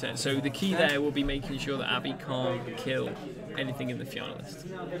that every turn. So the key there will be making sure that Abby can't kill anything in the Fianna list.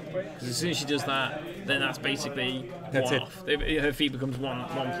 Because as soon as she does that, then that's basically one off. Her feat becomes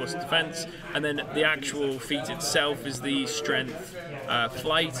 1+ defense, and then the actual feat itself is the strength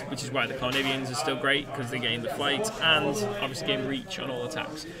flight, which is why the Carnivians are still great, because they gain the flight and obviously gain reach on all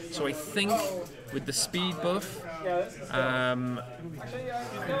attacks. So I think with the speed buff I'm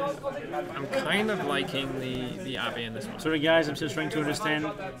kind of liking the Abbey in this one. Sorry guys, I'm still trying to understand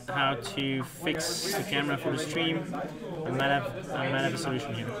how to fix the camera for the stream. I might have a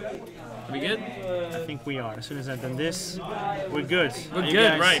solution here. We good? I think we are. As soon as I've done this, we're good. We're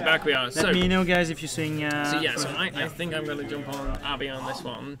good, right, back we are. Let me know guys if you're seeing... So I think I'm going to jump on Abbey on this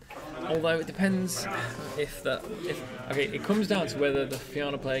one. Although it depends if okay, it comes down to whether the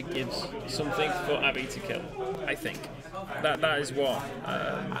Fianna player gives something for Abbey to kill. I think that is what.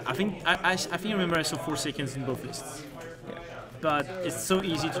 I think I remember I saw 4 seconds in both lists. Yeah. But it's so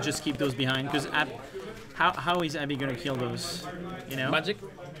easy to just keep those behind because how is Abby gonna kill those? You know. Magic.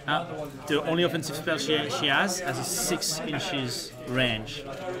 The only offensive spell she has a 6 inches range.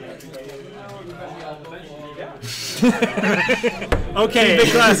 Okay, keep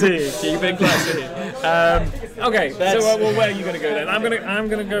it classy. Keep it classy. Okay, so where are you gonna go then? I'm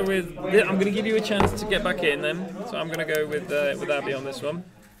gonna go with. I'm gonna give you a chance to get back in then. So I'm gonna go with Abby on this one.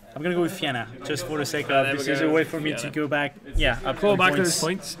 I'm gonna go with Fianna just for the sake of this is a way for me to go back. Yeah, call back those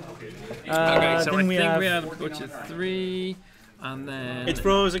points. Okay, so then I think we have Butcher 3, and then it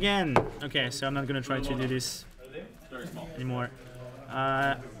froze again. Okay, so I'm not gonna try to do this anymore.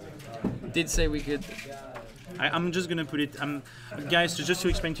 Did say we could. I'm just gonna put it. Guys, so just to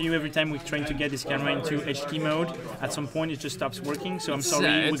explain to you, every time we're trying to get this camera into HT mode, at some point it just stops working. So I'm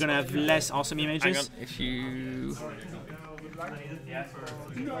sorry, we're gonna have less awesome images. Hang on, if you.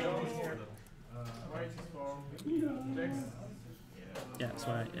 Yeah, that's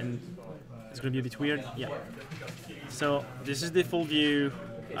why, and it's gonna be a bit weird. Yeah. So this is the full view.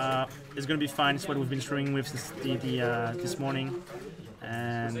 It's gonna be fine. It's what we've been showing with this morning,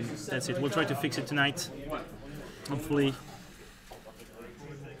 and that's it. We'll try to fix it tonight, hopefully.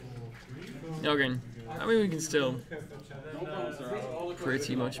 Okay. I mean, we can still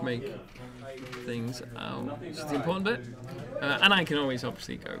pretty much make things out. Which is the important bit. And I can always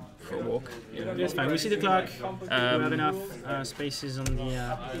obviously go for a walk. That's fine. We see the clock. We have enough spaces on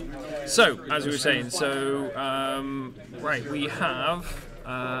the. So, as we were saying, right, we have.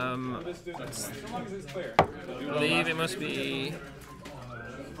 I believe it must be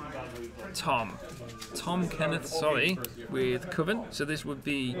Tom Kenneth, sorry, with Coven. So this would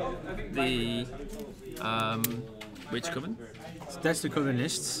be the Witch Coven. So that's the Coven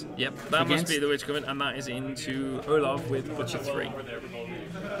lists. Yep, that must be the Witch Coven, and that is into Olaf with Butcher 3.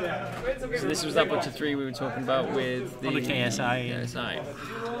 So this was that Butcher 3 we were talking about with the KSI. KSI.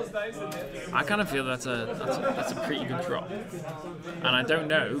 I kind of feel that's a pretty good drop, and I don't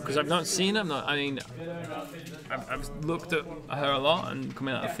know because I've not seen her. I've looked at her a lot and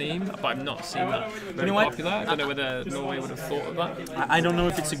coming out of theme, but I've not seen that very popular. I don't know whether Norway would have thought of that. I don't know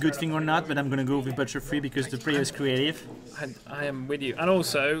if it's a good thing or not, but I'm gonna go with Butcher 3 because the player is creative. I am with you, and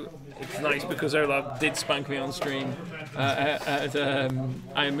also it's nice because Olaf did spank me on stream at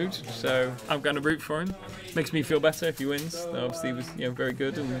Iron Moot, so I'm going to root for him. Makes me feel better if he wins. Obviously, he was very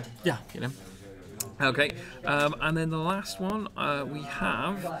good, and Okay, and then the last one we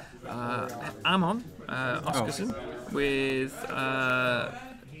have Amon Oskarsson with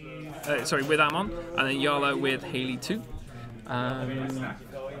with Amon, and then Jarlo with Haley 2.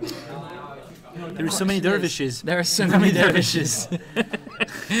 There are so many dervishes. There are so many dervishes.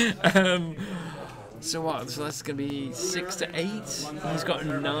 So what? So that's going to be 6 to 8. He's got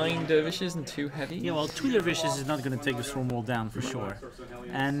 9 dervishes and 2 heavy. Yeah, well, 2 dervishes is not going to take the storm wall down for sure.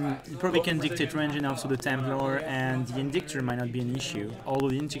 And you probably can dictate range and also the Templar, and the Indictor might not be an issue. Although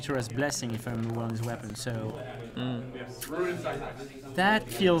the Indictor has Blessing if I remember well on his weapon, so... That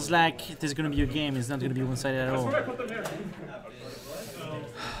feels like there's going to be a game, it's not going to be one-sided at all.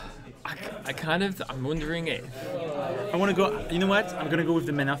 I'm wondering if... I want to go, you know what? I'm going to go with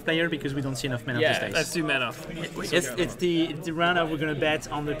the men off player because we don't see enough men off these days. Let's do men off. It's the round that we're going to bet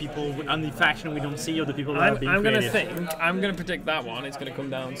on the people, on the faction we don't see or the people that are being creative. I'm going to predict that one. It's going to come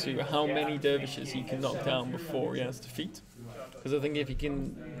down to how many dervishes he can knock down before he has to defeat. Because I think if he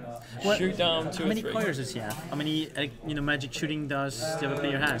can shoot down 2 or 3... How many couriers does he have? How many magic shooting does the other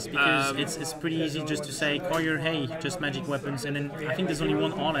player has? Because it's pretty easy just to say, courier, hey, just magic weapons, and then I think there's only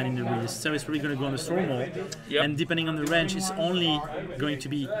one all-out in the list, so it's probably going to go on the storm wall, and depending on the range, it's only going to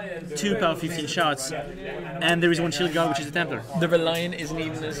be 2 power 15 shots, and there is 1 shield guard, which is the Templar. The Reliant isn't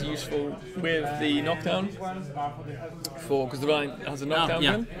even as useful with the knockdown, because the Reliant has a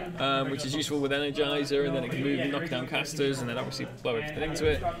knockdown gun, which is useful with Energizer, and then it can move the knockdown casters, and then obviously blow everything into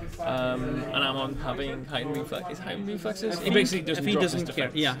it. And I'm on having heightened reflexes. Heightened reflexes? He basically doesn't drop his care.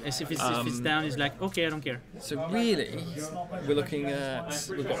 defense. Yeah, if it's down, he's like, okay, I don't care. So really, we're looking at,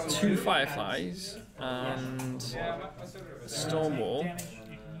 we've got 2 Fireflies and Stormwall.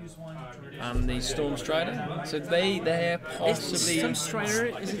 and the Storm Strider. So they're possibly. Some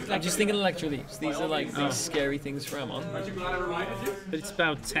Strider, is it I'm like just thinking Electro Leaps. These are like these scary things for Amon. but it's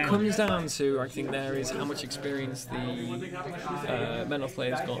about 10. Comes down to, I think, there is how much experience the Menoth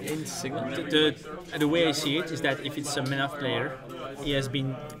player's got into Sigma. The way I see it is that if it's a Menoth player, he has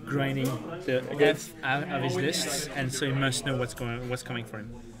been grinding the F out of his lists, and so he must know what's coming for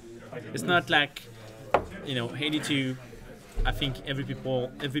him. It's not like, you know, 82. I think every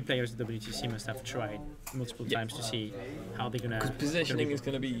player at the WTC must have tried multiple times to see how they're gonna. Because positioning is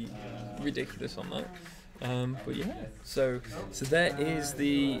going to be ridiculous on that. But yeah, so there is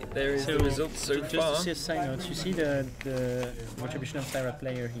the results so just far. to say a side note, you see the Retribution of Terra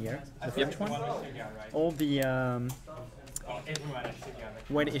player here, the first one. All the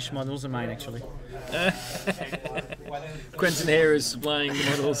white-ish models are mine actually. Quentin here is supplying the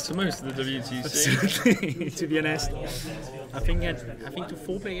models to most of the WTC. To be honest, I think to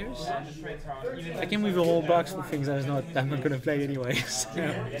 4 players, I came with a whole box of things I'm not gonna play anyway. So.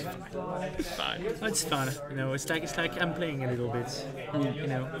 It's fine. It's fun, you know. It's like I'm playing a little bit, you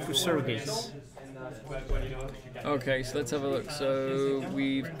know, through surrogates. Okay, so let's have a look. So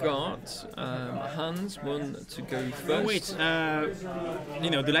we've got Hans one to go first. Oh wait,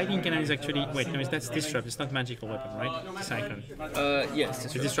 you know, the lightning cannon is actually that's disrupt. It's not magical weapon, right? It's icon. Yes,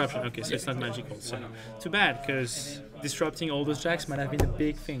 It's disruption. Okay, so it's not magical. So too bad, because disrupting all those jacks might have been a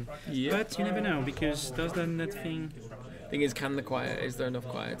big thing. Yeah. But you never know, because does that thing. Thing is, is there enough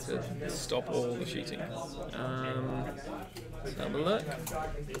quiet to stop all the shooting? Let's have a look.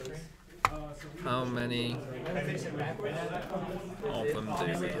 How many of them do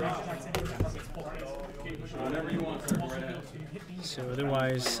we have? So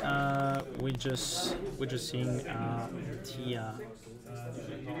otherwise, we're just seeing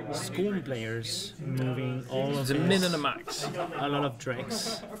the Skorne players moving all of It's a min and a max. a lot of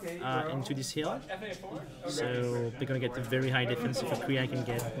drakes into this hill. So they're gonna get a very high defense if a Krea can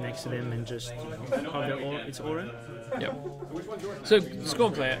get next to them and just cover its aura. Yep. So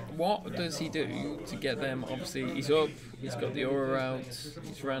Skorne player, what does he do to get them? Obviously, he's up. He's got the aura out.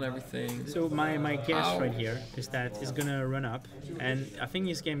 He's ran everything. So my guess right here is that he's gonna run up, and I think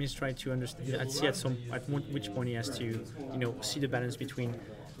his game is trying to understand. I'd see at which point he has to, you know, see the balance between.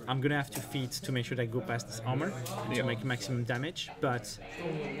 I'm gonna have to feed to make sure that I go past this armor and to make maximum damage, but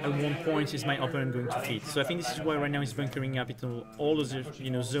at one point is my opponent going to feed. So I think this is why right now he's bunkering up into all those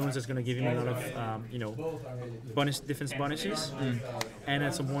zones that's gonna give him a lot of defense bonuses. And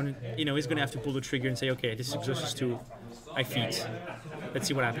at some point, he's gonna have to pull the trigger and say, okay, this is Xerxis2, I feed. Let's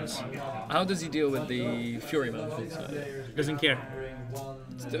see what happens. How does he deal with the Fury Man? Doesn't care.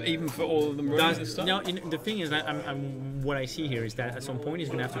 Even for all of them running and stuff? No, the thing is that what I see here is that at some point he's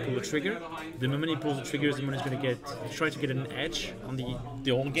going to have to pull the trigger. The moment he pulls the trigger, the moment he's going to try to get an edge on the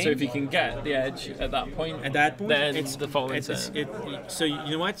whole game. So if he can get the edge at that point, then it's the following turn. So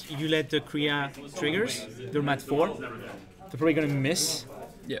you know what? You let the Krea triggers, they're mat 4. They're probably going to miss.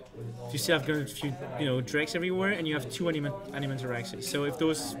 Yep. You still have a few drakes everywhere, and you have 2 Animantaraxes. So if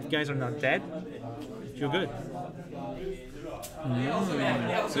those guys are not dead, you're good.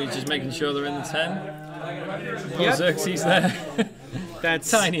 So he's just making sure they're in the 10. Yep. Xerxis there. That's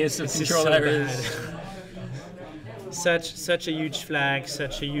tiniest of control so areas. Such a huge flag,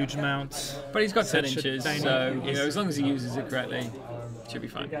 such a huge mount. But he's got 10 Such a inches, tiny- so as long as he uses it correctly, it should be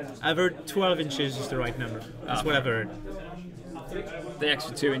fine. I've heard 12 inches is the right number. That's what I've heard. The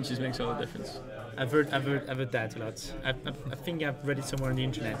extra 2 inches makes all the difference. I've heard that a lot. I think I've read it somewhere on the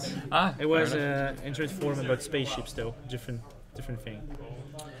internet. It was an internet forum about spaceships, though. Different thing.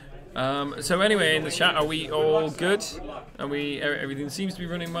 So anyway, in the chat, are we all good? Are we? Everything seems to be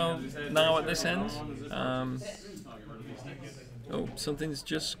running well now at this end. Oh, something's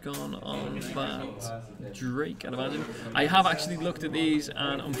just gone on that Drake, I'd imagine. I have actually looked at these,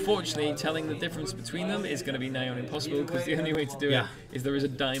 and unfortunately, telling the difference between them is going to be nigh on impossible, because the only way to do it is there is a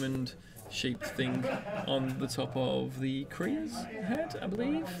diamond-shaped thing on the top of the Krea's head, I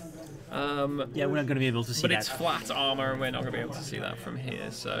believe. Yeah, we're not going to be able to see but that. It's flat armor, and we're not going to be able to see that from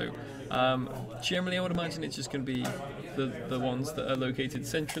here. So, generally, I would imagine it's just going to be the ones that are located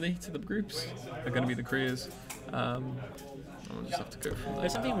centrally to the groups are going to be the Krea's. I'll just have to go from there.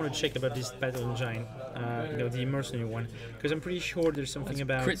 There's something I want to check about this battle engine, the mercenary one, because I'm pretty sure there's something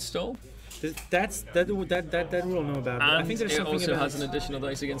about crit stall. That we'll know about. And I think there's it something also about has an additional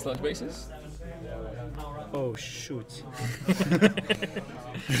dice against large bases. Oh shoot!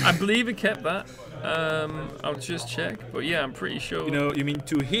 I believe it kept that. I'll just check, but yeah, I'm pretty sure. You mean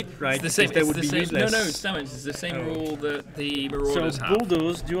to hit, right? It's the same. That would be useless. No, it's damage. It's the same rule that the Marauders so have.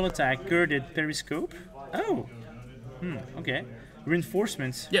 bulldoze, dual attack, girded, periscope. Oh. Okay.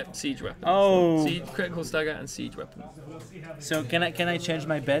 Reinforcements. Yep, siege weapon. Oh. Siege, critical stagger and siege weapon. So can I change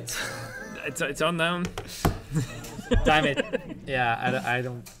my bet? It's on now. Damn it. Yeah, I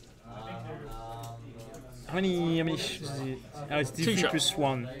don't. How many oh, it's Two D3 shot. plus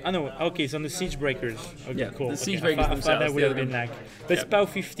 1. Oh no, okay, it's on the siege breakers. Okay, Yeah, cool. the siege okay. breakers I thought themselves, that would the have other been one. like. But it's Yep. power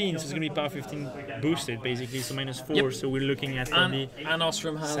 15, so it's going to be power 15 boosted basically, so minus 4, Yep. so we're looking at probably. And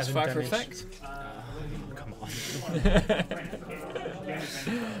Ossrum has 7 fire for damage. effect. Come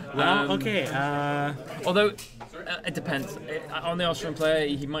on. Okay, Although it depends. On the Ossrum player,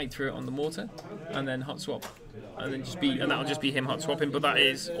 he might throw it on the mortar and then hot swap, and then that'll just be him hot swapping. But that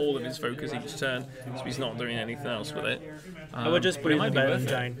is all of his focus each turn, so he's not doing anything else with it. I would just put but it in the might be battle worth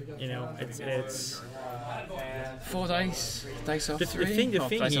it. engine. You know, it's 4 dice off the 3. thing Oh,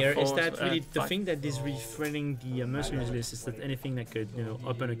 here dice off is 4, that really the 5. thing that is refraining the mercenaries list is that anything that could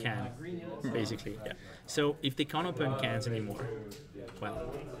open a can, basically. Yeah. So if they can't open cans anymore,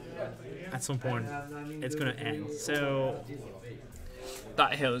 well, at some point it's gonna end. So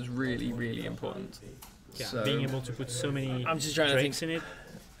That hill is really, really important. yeah, So, being able to put so many I'm just trying to think. drakes in it.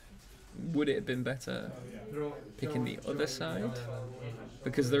 Would it have been better picking the other side?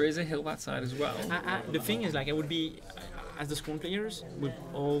 Because there is a hill that side as well. The thing is, like, I would be, as the Skorne players, with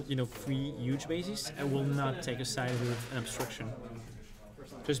all 3 huge bases, I will not take a side with an obstruction,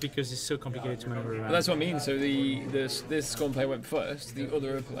 just because it's so complicated to maneuver around. But that's what I mean. So this Skorne player went first. The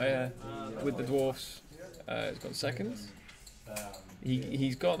other player with the dwarfs has gone second.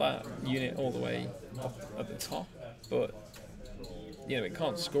 He's got that unit all the way up at the top, but it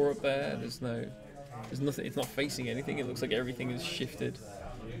can't score up there. There's nothing. It's not facing anything. It looks like everything is shifted,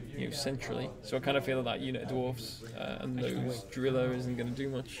 centrally. So I kind of feel that unit of dwarfs and those driller isn't going to do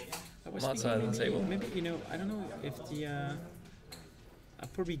much on that side of the table. Maybe I don't know if the. I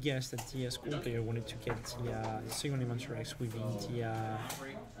probably guess that the Skorne player wanted to get the second Animantarax within the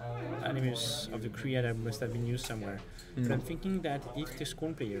animus of the Krea that must have been used somewhere. But I'm thinking that if the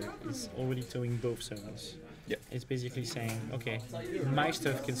Skorne player is already towing both zones, it's basically saying, okay, my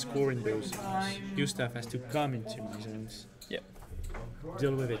stuff can score in those zones. Your stuff has to come into my zones. Yeah.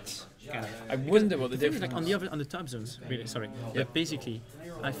 Deal with it. Kind of. I wonder what the thing is, difference. like on the top zones, really. Sorry. But basically,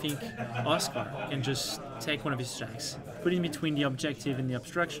 I think Oscar can just take one of his tracks, put it in between the objective and the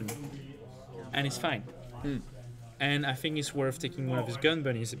obstruction, and it's fine. And I think it's worth taking one of his gun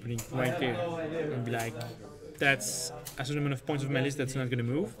bunnies and putting it right there, and be like, that's a certain amount of points of my list that's not going to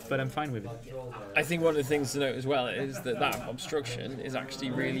move, but I'm fine with it. I think one of the things to note as well is that obstruction is actually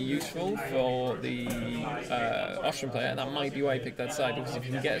really useful for the Ossrum player, and that might be why he picked that side, because if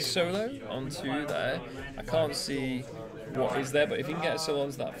you can get a solo onto there, I can't see what is there, but if you can get a solo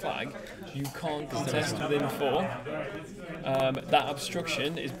onto that flag, you can't contest within 4. That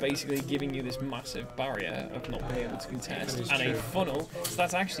obstruction is basically giving you this massive barrier of not being able to contest, and a funnel. So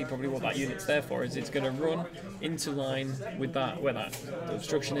that's actually probably what that unit's there for. Is it's going to run into line with that where that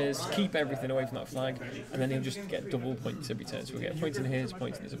obstruction is, keep everything away from that flag, and then he'll just get double points every turn. So he'll get points in his,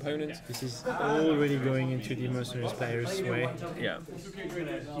 points in his opponent. This is already going into the mercenaries players' way. Yeah.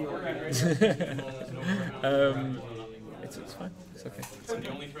 It's fine. It's okay.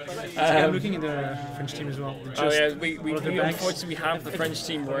 I'm looking at the French team as well. We unfortunately we have the French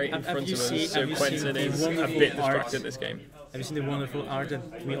team right in front of us, so Quentin is a bit distracted in this game. Have you seen the wonderful art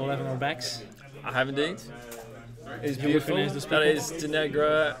that we all have on our backs? I have indeed. It's beautiful. That is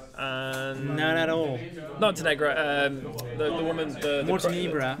Denegra and... Not at all. Not Denegra, the woman...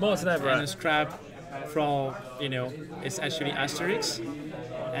 Mortenebra. Mortenebra. And a scrap from, it's actually Asterix.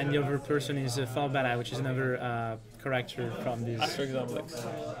 And the other person is Falbala, which is another character from this. Asterix Obelix.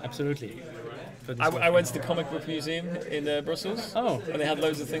 Absolutely. I went to the comic book museum in Brussels. Oh. And they had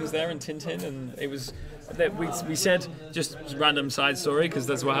loads of things there in Tintin, and it was... We said, just random side story, because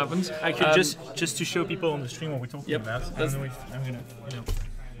that's what happened. I could just to show people on the stream what we're talking about. I don't know if I'm going to,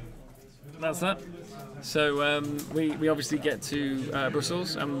 That's that. So we obviously get to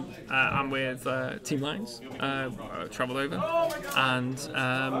Brussels. I'm with Team Lions. Travelled over, and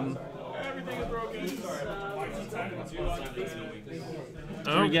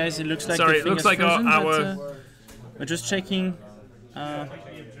sorry guys, it looks like sorry, the thing it looks is like frozen, our. but, we're just checking. Why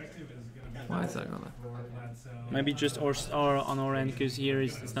is that going there? Maybe just or on our end, because here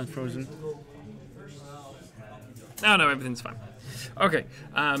it's not frozen. No, everything's fine. Okay,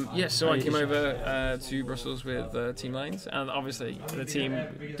 yes, so I came over to Brussels with Team Lions, and obviously the team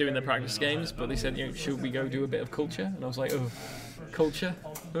doing their practice games, but they said, should we go do a bit of culture? And I was like, oh, culture?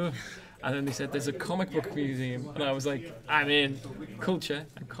 Oh. And then they said there's a comic book museum, and I was like, I'm in. Culture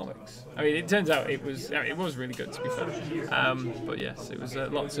and comics. I mean, it turns out it was really good, to be fair. But yes, it was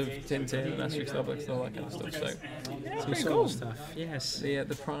lots of Tintin and Asterix and Obelix and all that kind of stuff. So yeah, pretty cool stuff. Yes.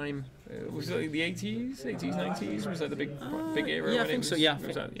 The prime was it like the 80s, 90s? Was that the big era? Yeah, I think so. Yeah,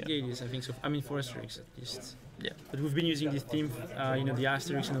 yeah, it is. I think so. I mean, for Asterix at least. Yeah. But we've been using this theme, the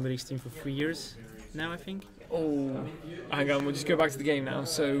Asterix and Obelix theme for 3 years now, I think. Oh, hang on. We'll just go back to the game now.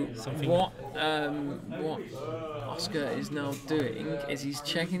 So what Oscar is now doing is he's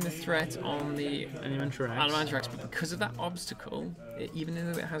checking the threat on the Animantarax, but because of that obstacle, even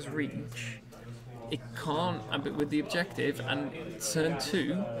though it has reach, it can't. But with the objective and turn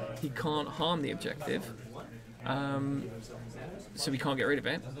 2, he can't harm the objective. So he can't get rid of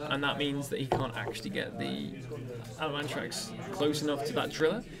it, and that means that he can't actually get the Animantarax close enough to that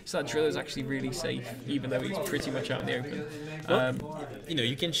driller. So that driller is actually really safe, even though he's pretty much out in the open. Well,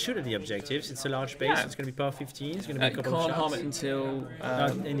 you can shoot at the objectives. It's a large base. Yeah. It's going to be power 15. It's going to be a couple of shots. Can't harm it until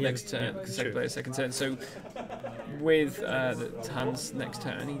next turn, because second player second turn. So with Tan's next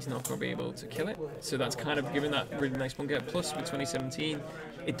turn, he's not going to be able to kill it. So that's kind of giving that really nice one get. Plus with 2017.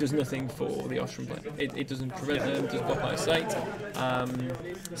 It does nothing for the Ossrum player. It doesn't prevent them, doesn't block out of sight.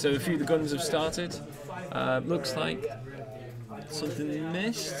 So a few of the guns have started. Looks like something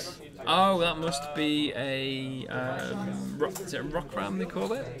missed. Oh, that must be a is it a rock ram they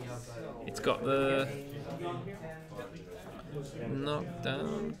call it? It's got the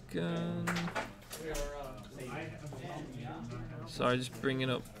knockdown gun. Sorry, just bringing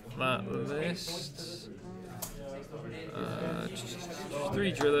up that list.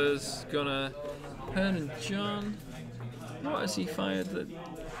 3 drillers, Gunner, Herne Jonne. What has he fired that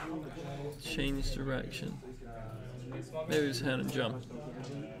changed direction? Maybe it was Herne Jonne.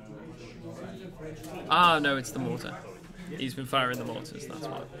 Ah, no, it's the mortar. He's been firing the mortars, that's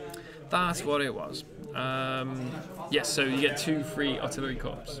why. That's what it was. Yes, so you get 2 free artillery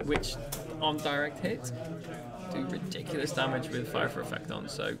corps, which on direct hit do ridiculous damage with fire for effect on.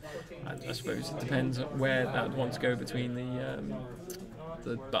 So I suppose it depends on where that would want to go between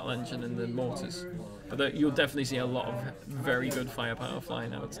the battle engine and the mortars. But you'll definitely see a lot of very good firepower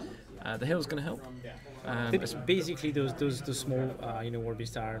flying out. The hill's going to help. It's basically those small war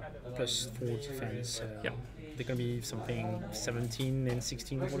beasts are plus 4 defense. Yep. They're going to be something 17 and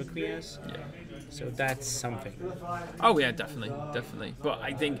 16 for the Kreas. Yeah. So that's something. Oh yeah, definitely. But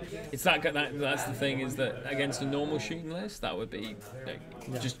I think it's that's the thing, is that against a normal shooting list, that would be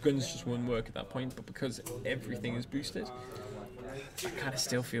just guns just wouldn't work at that point. But because everything is boosted, that kind of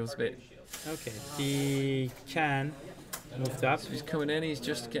still feels a bit. Okay. He can move up. So he's coming in. He's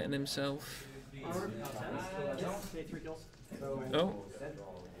just getting himself. Oh.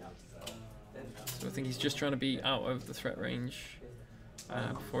 So I think he's just trying to be out of the threat range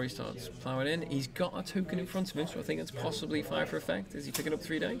before he starts ploughing in. He's got a token in front of him, so I think it's possibly fire for effect. Is he picking up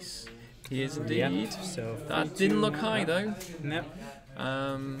 3 dice? He is indeed. Yep. So that didn't look high though. No.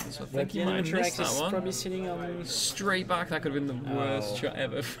 So I think he might have missed that one. Probably sitting on straight back. That could have been the worst shot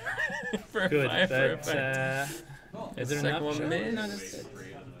ever for good, a fire for effect. Is the there second enough one shot? missed?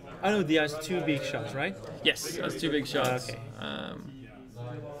 Oh no, he has 2 big shots, right? Yes, that's 2 big shots. Okay.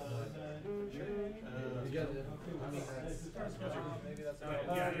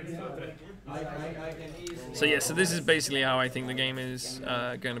 So yeah, so this is basically how I think the game is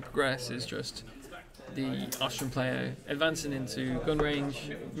going to progress. Is just the Ossrum player advancing into gun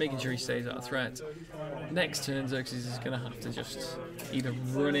range, making sure he stays out of threat. Next turn, Xerxis is going to have to just either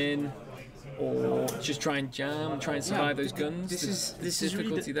run in or just try and jam, try and survive those guns. This is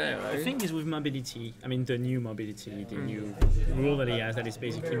difficulty really there. Right? The thing is with mobility, I mean the new mobility, the new rule that he has, that is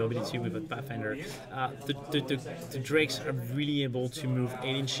basically mobility with a Pathfinder. The Drakes are really able to move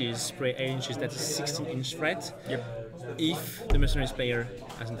 8 inches, spray 8 inches. That's a 16-inch threat. Yep. If the Mercenaries player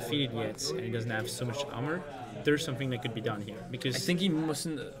hasn't fitted yet and he doesn't have so much armor, there's something that could be done here. Because I think he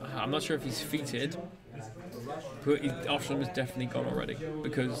mustn't. I'm not sure if he's feated. But Ossrum is definitely gone already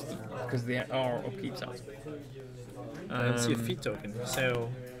because the R upkeep's out. I don't see a feat token, so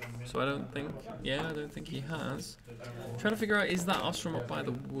I don't think. Yeah, I don't think he has. I'm trying to figure out, is that Ossrum up by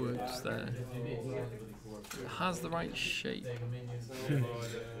the woods there? It has the right shape. You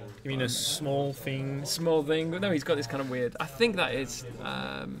mean a small thing? Small thing, but no, he's got this kind of weird. I think that is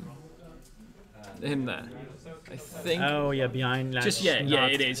him there. I think. Oh yeah, behind. Just yeah,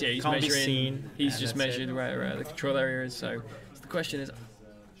 it is. Yeah, he's can't measuring. Be seen, he's just measured where the control area is. So the question is,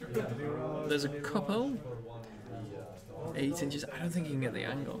 there's a couple 8 inches. I don't think he can get the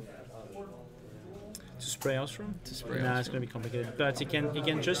angle. To spray Ossrum? To spray Nah, it's Ossrum. going to be complicated. But he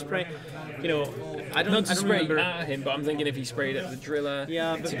can just spray. You know, I don't. Not to I don't spray remember. at him, but I'm thinking if he sprayed at the driller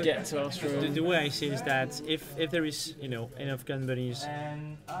to get to Ossrum. The way I see it is that if there is enough gun buddies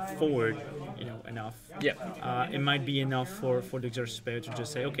forward, enough. Yeah. It might be enough for the Xerxis player to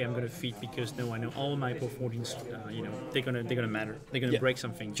just say, okay, I'm going to feed because I know all my Pro 14s, they're gonna matter. They're gonna break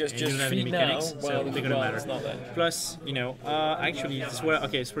something. Just you don't have any feed mechanics, now, so while they're gonna matter. it's not there. Plus, actually,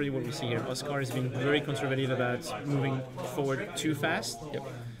 it's really what we see here. Oscar has been very conservative about moving forward too fast. Yep.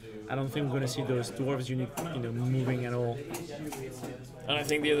 I don't think we're going to see those dwarves unit, moving at all. And I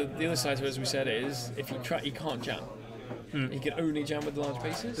think the other side to it, as we said, is if he can't jam. He can only jam with the large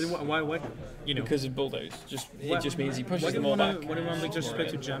bases. Why? Because of bulldoze. It just means he pushes them all back. What do you want the Xerxis player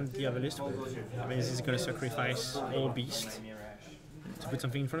to jam the other list with? I mean, is he going to sacrifice all beast to put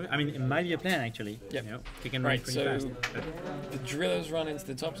something in front of it? I mean, it might be a plan actually. Yep. He can run pretty fast. The drillers run into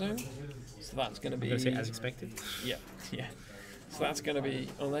the top zone, so that's going to be. I'm going to say as expected. Yeah. So that's going to be,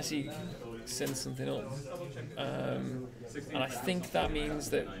 unless he sends something up. And I think that means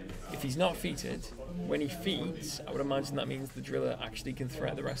that if he's not feated, when he feeds, I would imagine that means the driller actually can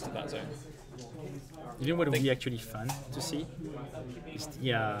threat the rest of that zone. You know what would be actually fun to see? Is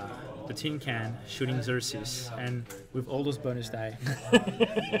the tin can shooting Xerxis, and with all those bonus die,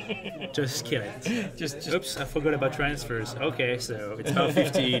 just kill it. Just Oops, I forgot about transfers. Okay, so it's now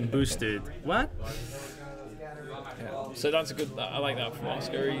 15 boosted. What? So that's a good. I like that from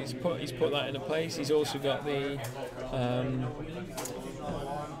Oscar. He's put that into place. He's also got the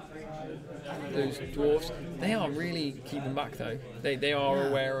those dwarfs. They are really keeping back though. They are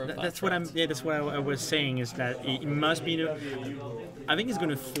aware of that. That's what I was saying is that it must be. I think it's going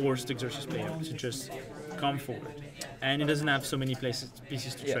to force the Xerxis player to just come forward, and it doesn't have so many pieces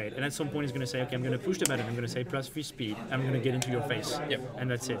to trade. And at some point, he's going to say, okay, I'm going to push the button. I'm going to say plus 3 speed. I'm going to get into your face. Yep. And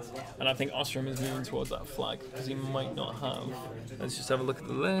that's it. And I think Ossrum is moving towards that flag because he might not have. Let's just have a look at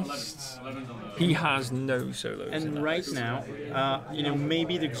the list. He has no solos. And right now,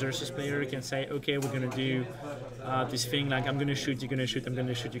 maybe the Xerxis player can say, okay, we're going to do this thing like I'm going to shoot, you're going to shoot, I'm going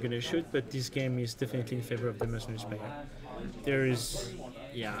to shoot, you're going to shoot. But this game is definitely in favor of the Mercenary player. There is,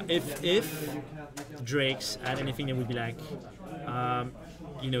 if Drakes had anything that would be like,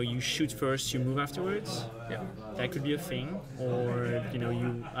 you shoot first, you move afterwards. Yeah. That could be a thing. Or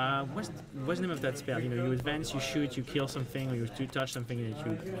what's the name of that spell? You advance, you shoot, you kill something, or you touch something, and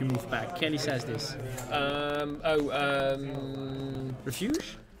you move back. Kelly says this.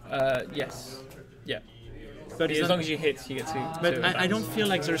 Refuge? Yes. Yeah. But as long as you hit, you get two. But I don't feel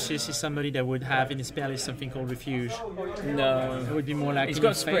like Xerxis is somebody that would have in his spell is something called Refuge. No. It would be more like. He's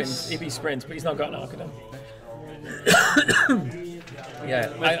got sprints. If he sprints, but he's not got an Arcanum.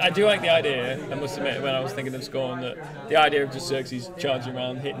 Yeah, I do like the idea. I must admit, when I was thinking of Skorne, that the idea of just Xerxes charging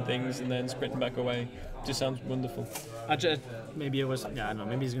around, hitting things, and then sprinting back away just sounds wonderful. Maybe it was. Yeah, I don't know.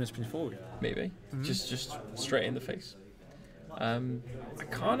 Maybe he's going to sprint forward. Maybe just straight in the face. I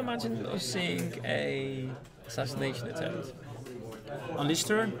can't imagine us seeing a assassination attempt. On this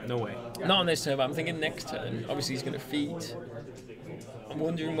turn? No way. Not on this turn, but I'm thinking next turn. Obviously, he's going to feed. I'm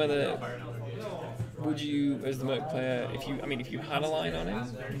wondering whether would you, as the Merc player, if you had a line on him,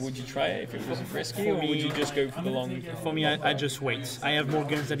 would you try it if it was risky, or would you just go for the long? For me, I just wait. I have more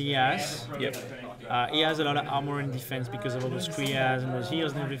guns than he has. Yep. He has a lot of armor and defense because of all those Kreas and those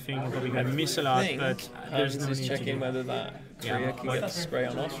heals and everything. He's probably going to miss a lot, but there's no need to checking whether that Krea can get the spray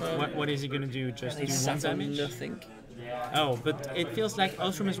on Ossrum. What is he going to do? Just do 1 damage? Nothing. Oh, but it feels like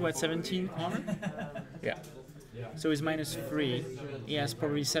Ossrum is what, 17 armor? Yeah. So he's -3. He has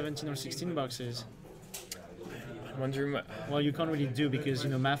probably 17 or 16 boxes. I'm wondering what... Well, you can't really do because,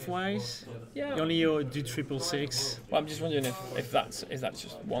 math-wise, you only do 666. Well, I'm just wondering if that's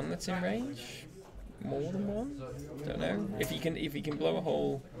just one that's in range? More than one? Don't know. If he can blow a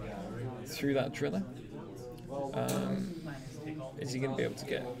hole through that driller, is he going to be able to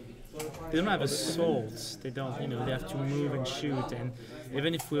get? They don't have assaults. They don't. They have to move and shoot. And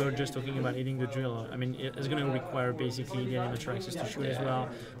even if we were just talking about hitting the drill, I mean, it's going to require basically the Animantarax to shoot as well.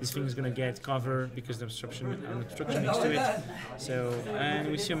 This thing is going to get cover because the obstruction next to it. So,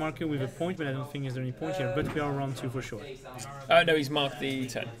 and we see a marker with a point, but I don't think there's any point here. But we are round 2 for sure. Oh no, he's marked the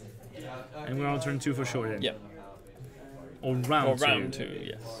 10. And we're on turn 2 for sure then. Yep. Or round 2. Round 2,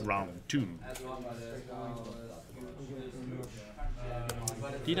 yes. Round 2.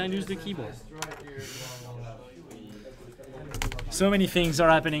 Did I lose the keyboard? So many things are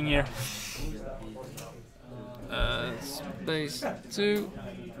happening here. Space 2.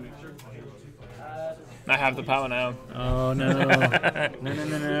 I have the power now. Oh no.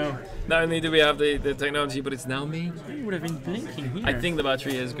 No. Not only do we have the technology, but it's now me. You would have been blinking here. I think the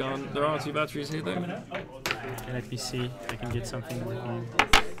battery is gone. There are 2 batteries here though. Okay, let me see if I can get something in the game.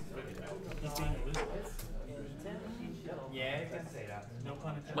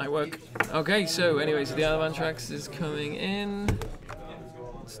 Might work. Okay, so anyway, so the Animantarax is coming in.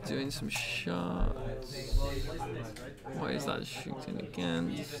 It's doing some shots. Why is that shooting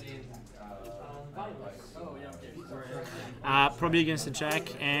against? Probably against the Jack,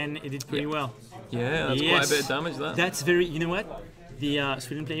 and it did pretty well. Yeah, that's quite a bit of damage. That's very. You know what? The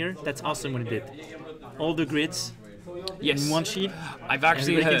Sweden player. That's awesome what it did. All the grids. Yes. In one sheet. I've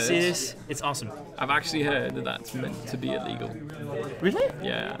actually heard. Can see this. It's awesome. I've actually heard that that's meant to be illegal. Really?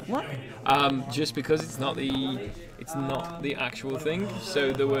 Yeah. What? Just because it's not the actual thing.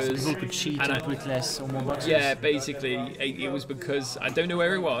 So there was. People could cheat and put less or more boxes. Yeah, basically it was because I don't know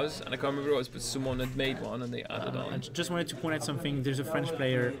where it was and I can't remember who it was, but someone had made one and they added on. I just wanted to point out something. There's a French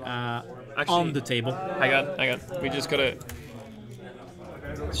player on the table. Hang on. We just gotta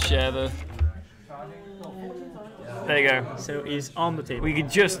share the. There you go. So he's on the table. We could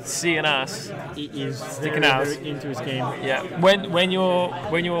just see an ass. He is sticking out into his game. Yeah. When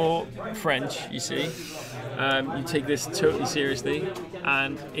you're French, you see, you take this totally seriously,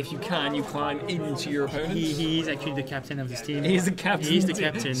 and if you can, you climb into your opponent. He's actually the captain of this team. He's the captain. He's the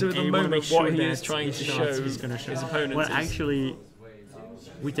captain. So at the moment, what he is trying to show his opponent. Well, actually,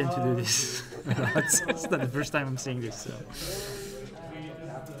 we tend to do this. It's not the first time I'm seeing this. So.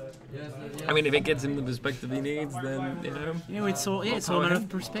 I mean, if it gets him the perspective he needs, then it's all a matter of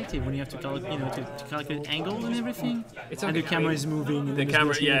perspective when you have to calculate, to calculate angle and everything. It's and the camera is moving. And the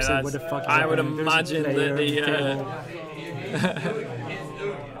camera, yeah. Say, what the fuck is I would happening? imagine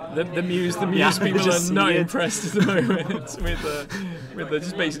that the Muse people are not impressed at the moment with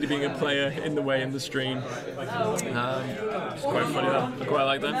just basically being a player in the way in the stream. It's quite funny though. I quite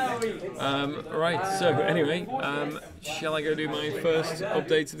like that. Right, so anyway, shall I go do my first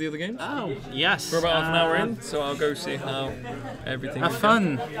update of the other games? Oh, yes. We're about half an hour in, so I'll go see how everything is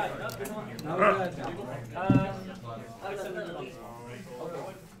fun.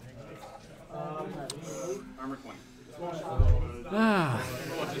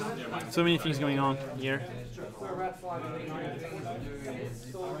 So many things going on here.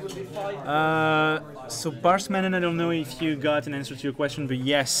 So Barsman, I don't know if you got an answer to your question, but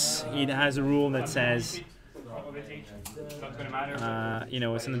yes, it has a rule that says,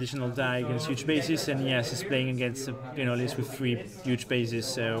 it's an additional die against huge bases, and yes, it's playing against a list with 3 huge bases,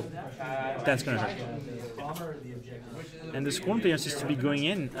 so that's gonna hurt. And the Skorne player seems to be going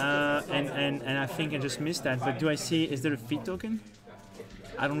in, and I think I just missed that. But do I see? Is there a feed token?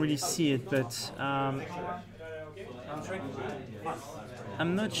 I don't really see it, but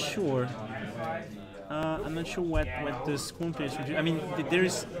I'm not sure. I'm not sure what the Skorne player should do. I mean,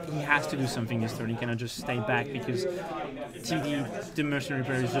 he has to do something this turn. He cannot just stay back because the Mercenary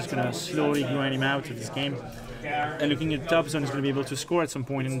player is just gonna slowly grind him out of this game. And looking at the top zone, he's gonna be able to score at some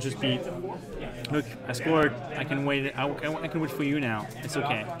point and just be, look, I scored. I can wait. I can wait for you now. It's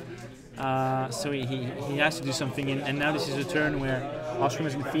okay. So he has to do something, and now this is a turn where Ossrum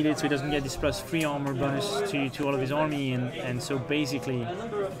is defeated, so he doesn't get this +3 armor bonus to all of his army, and so basically,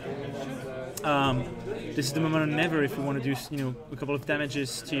 this is the moment or never if we want to do a couple of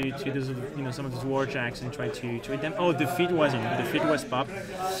damages to those some of those warjacks and try to hit them. Oh, the feed wasn't. The feed was pop.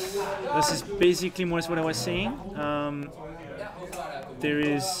 This is basically more or less what I was saying.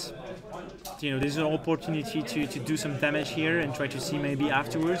 There's an opportunity to do some damage here and try to see maybe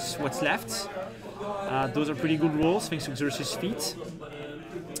afterwards what's left. Those are pretty good rolls thanks to Xerxis' feet.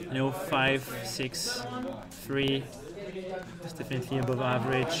 5, 6, 3. It's definitely above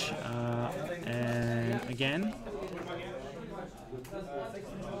average. And again.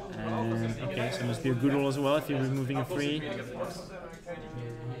 And okay, so it must be a good roll as well if you're removing a 3.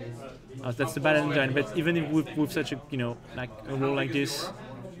 That's the bad engine, but even if with such a a roll like this,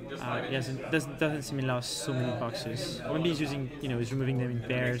 doesn't seem to lost so many boxes. Or maybe he's using he's removing them in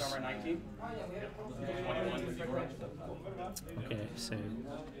pairs. Okay, so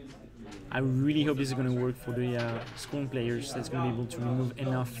I really hope this is going to work for the Skorne players. That's going to be able to remove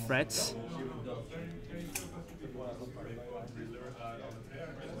enough threats.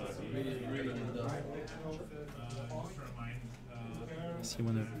 See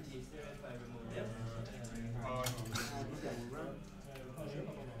one of.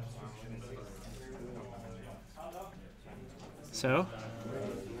 So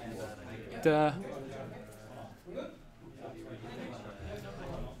the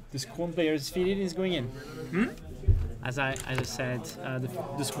Skorne player is defeated and is going in. As I said,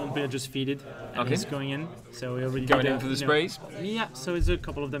 the Skorne player just feeded and Okay. he's going in. So we already Going did in for the sprays. Yeah, so it's a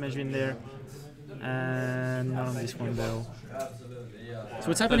couple of damage in there. And not on this one though. So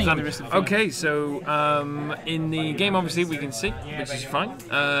what's happening in the rest of the field? Okay, so in the game, obviously, we can see, which is fine.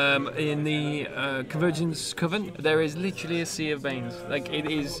 In the Convergence Coven, there is literally a sea of Banes. Like, it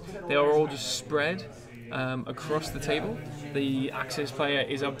is, they are all just spread across the table. The Axis player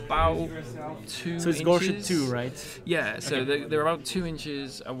is about 2 So it's inches. Ghordson 2, right? Yeah, so they're about 2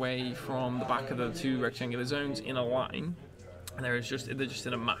 inches away from the back of the 2 rectangular zones in a line. And they're just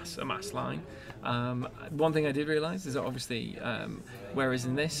in a mass line. One thing I did realise is that obviously, whereas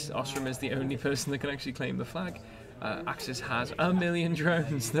in this, Ossrum is the only person that can actually claim the flag, Axis has 1 million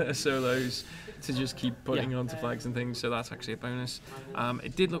drones that are solos to just keep putting onto flags and things, so that's actually a bonus.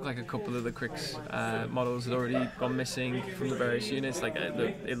 It did look like a couple of the Crix models had already gone missing from the various units. Like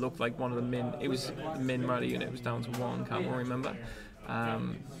it looked like one of the the min rally unit was down to 1, can't remember.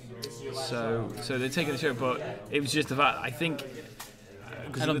 So they're taking the show, but it was just the fact, I think,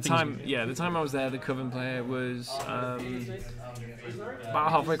 because at the time I was there, the Coven player was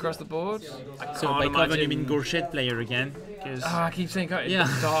about halfway across the board. So by Coven you mean Ghordson player again? I keep saying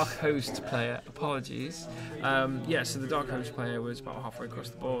Dark Host player. Apologies. So the Dark Host player was about halfway across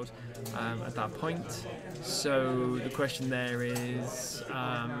the board at that point. So the question there is,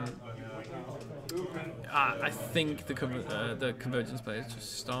 I think the Convergence player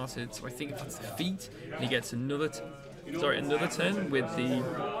just started. So I think if it's defeat, he gets another turn with the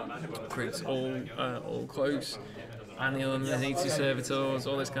crits all close. And the eliminated servitors,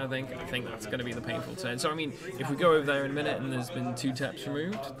 all this kind of thing. I think that's going to be the painful turn. So I mean, if we go over there in a minute and there's been 2 taps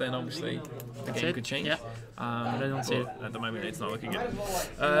removed, then obviously the game could change. Yeah. I don't see it. At the moment, it's not looking good.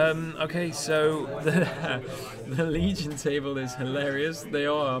 Okay, so the Legion table is hilarious. They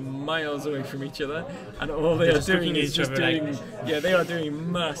are miles away from each other, and all they are doing is just doing. Yeah, they are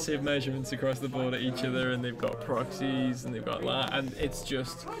doing massive measurements across the board at each other, and they've got proxies and they've got and it's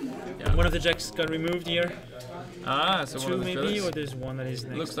just. Yeah. One of the jacks got removed here. So 2 one of the maybe, drillers. or there's one that is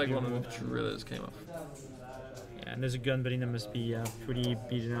next. Looks like one of the drillers came off. Yeah, and there's a gun, but it must be pretty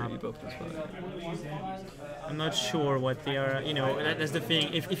beaten up. I'm not sure what they are. You know, that's the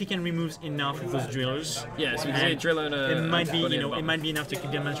thing. If he can remove enough of those drillers, yeah, so we can see a driller and it might be it might be enough to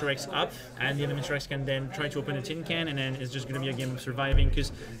keep the Animantarax up, and the Animantarax can then try to open a tin can, and then it's just going to be a game of surviving.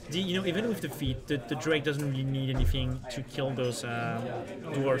 Because even with the feet, the Drake doesn't really need anything to kill those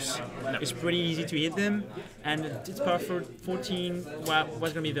dwarves. No. It's pretty easy to hit them, and it's power for 14. Well,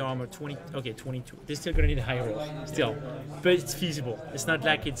 what's going to be the armor? 20. Okay, 22. They're still going to need a higher roll, still, but it's feasible. It's not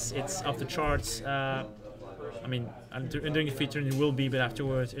like it's off the charts. I mean, during the free turn it will be, but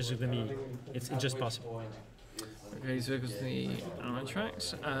afterwards it's just gonna be, it's just possible. Okay, so it goes to the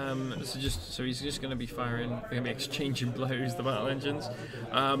Animantarax. So he's just going to be firing. They're going to be exchanging blows, the battle engines.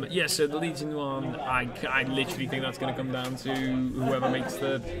 So the Legion one, I literally think that's going to come down to whoever makes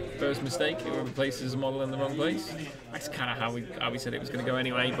the first mistake, whoever places a model in the wrong place. That's kind of how we said it was going to go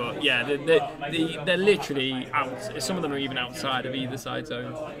anyway. But yeah, they're literally out. Some of them are even outside of either side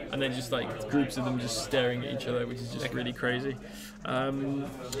zone, and they're just like groups of them just staring at each other, which is just really crazy.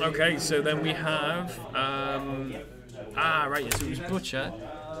 Okay, so then we have. So it was Butcher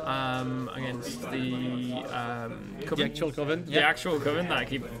against the Coven. The actual Coven? The actual Coven, that I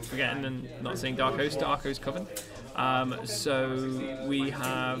keep forgetting and not saying Dark Host Coven. So we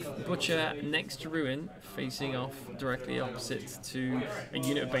have Butcher next to Ruin, facing off directly opposite to a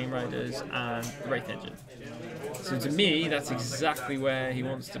unit of Bane Riders and the Wraith Engine. So to me, that's exactly where he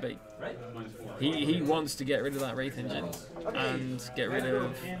wants to be. He wants to get rid of that Wraith Engine and get rid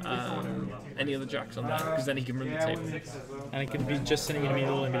of any other jacks on there, because then he can run the table. And it could be just sitting in the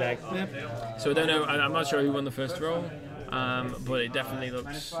middle and be like, So I don't know, I'm not sure who won the first roll, but it definitely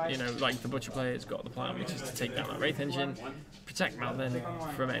looks, like the Butcher player has got the plan, which is to take down that Wraith Engine, protect Malvin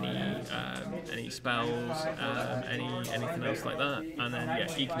from any spells, anything else like that, and then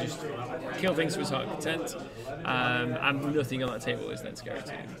he can just kill things to his heart's content, and nothing on that table is then scary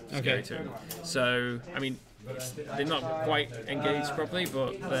to him. So I mean, they're not quite engaged properly,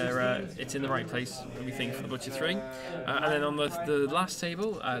 but it's in the right place, we think, for the Butcher 3. And then on the last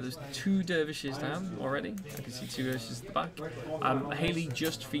table, there's 2 dervishes down already. I can see 2 dervishes at the back. Haley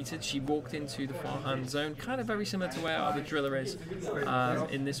just feated. She walked into the far hand zone, kind of very similar to where the driller is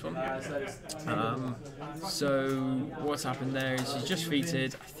in this one. So what's happened there is she's just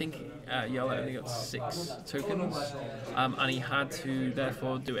feated. I think Yellow only got 6 tokens, and he had to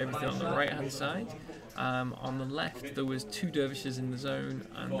therefore do everything on the right hand side. On the left there was 2 dervishes in the zone,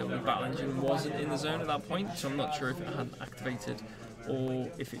 and the battle engine wasn't in the zone at that point, so I'm not sure if it hadn't activated or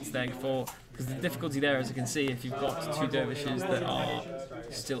if it's there for Because the difficulty there, as you can see, if you've got 2 dervishes that are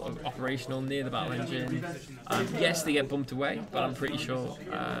still operational near the battle engine, yes, they get bumped away, but I'm pretty sure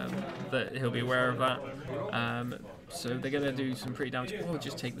that he'll be aware of that. So they're going to do some pretty damage, or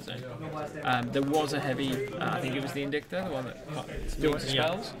just take the zone. There was a heavy, I think it was the Indictor, the one that makes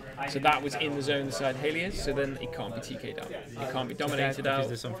spells. So that was in the zone beside Halia's, so then it can't be TK'd out. It can't be dominated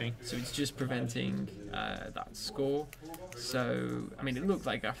out. So it's just preventing that score. So, I mean, it looked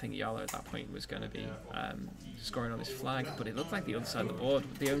like I think Yala at that point was going to be scoring on his flag, but it looked like the other side of the board.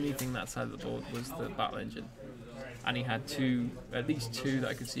 The only thing that side of the board was the battle engine. And he had at least two that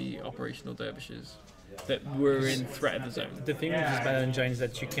I could see operational dervishes that were in threat of the zone. The thing with this battle engine is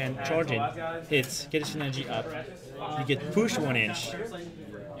that you can charge in, hit, get his energy up, you get pushed 1 inch,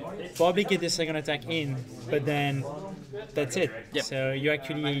 probably get the second attack in, but then that's it. Yep. So you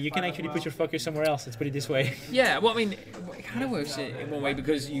can actually put your focus somewhere else. Let's put it this way. Yeah, well, I mean, it kind of works in one way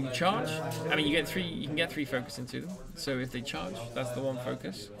because you charge. I mean, you can get 3 focus into them. So if they charge, that's the 1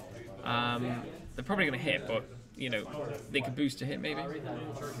 focus. They're probably going to hit, but you know, they could boost to hit maybe.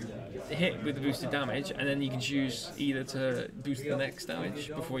 Hit with the boosted damage, and then you can choose either to boost the next damage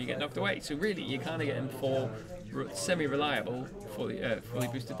before you get knocked away. So really, you're kind of getting 4 semi-reliable, fully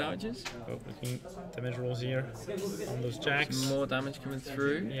boosted damages. Oh, looking damage rolls here on those jacks. Some more damage coming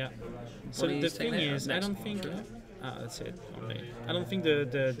through. Yeah. So the thing is, I don't think. That's it. Only. I don't think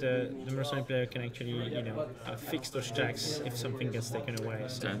the mercenary player can actually, fix those jacks if something gets taken away.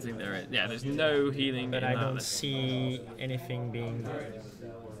 So. I don't think there is. Yeah, there's no healing. But I don't see anything being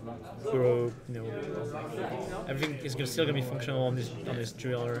broke. Everything is still going to be functional on this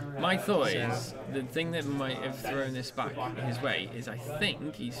driller. My thought is the thing that might have thrown this back his way is I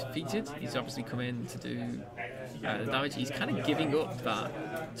think he's featured. He's obviously come in to do the damage. He's kind of giving up that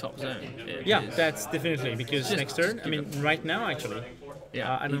top zone. Yeah, that's definitely because next turn. I mean, right now actually.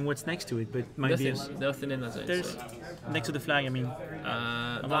 Yeah. I don't know what's next to it, but might be nothing in that zone. There's next to the flag. I mean,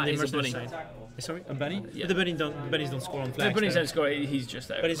 that is a bunny. Sorry, a bunny? Yeah. But the bunnies don't score on flags. The bunnies don't score. He's just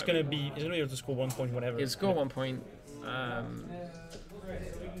there. But he's gonna be able to score 1 point, whatever. He'll score 1 point. I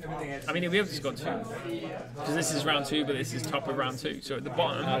mean, he'll be able to score 2 because this is round 2, but this is top of round 2. So at the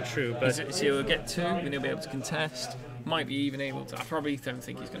bottom, true, but so he'll get 2, and he'll be able to contest. Might be even able to. I probably don't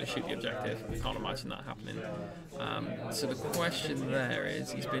think he's going to shoot the objective. I can't imagine that happening. So the question there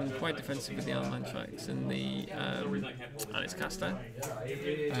is, he's been quite defensive with the Animantarax and his caster.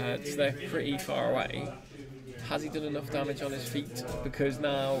 So they're pretty far away. Has he done enough damage on his feet? Because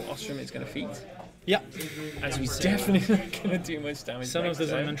now Ossrum is going to feet. Yeah, and so he's definitely not going to do much damage. Some of those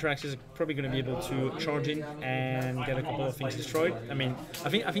Animantarax is probably going to be able to charge in and get a couple of things destroyed. I mean, I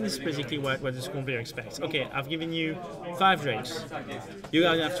think this is basically what the Skorne player expects. Okay, I've given you 5 drakes. You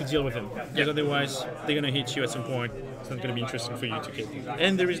guys have to deal with them, because otherwise they're going to hit you at some point. It's not going to be interesting for you to kill them.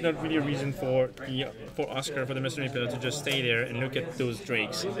 And there is not really a reason for Oscar, for the mercenary player, to just stay there and look at those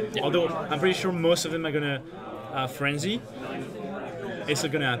drakes. Yeah. Although I'm pretty sure most of them are going to frenzy. It's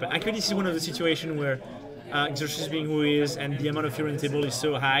not going to happen. Actually, this is one of the situations where Xerxis being who he is and the amount of fury on the table is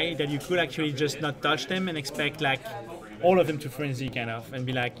so high that you could actually just not touch them and expect like all of them to frenzy kind of and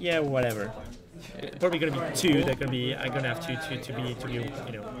be like, yeah, whatever. Probably going to be 2 that are going to have to be.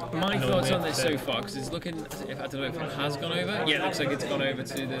 My thoughts on this so far, because it's looking as if, I don't know if it has gone over. Yeah, it looks like it's gone over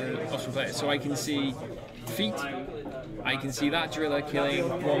to the Ossrum player. So I can see feet. I can see that driller killing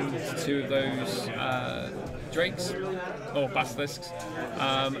 1 to 2 of those drakes or basilisks.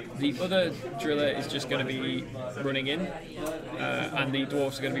 The other driller is just going to be running in, and the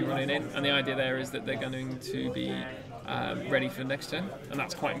dwarfs are going to be running in. And the idea there is that they're going to be ready for the next turn, and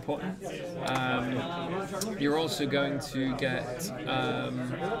that's quite important. You're also going to get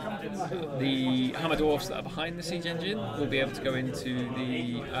the hammer dwarfs that are behind the siege engine will be able to go into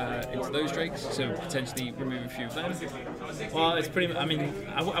those drakes, so potentially remove a few of them. Well, it's pretty. I mean,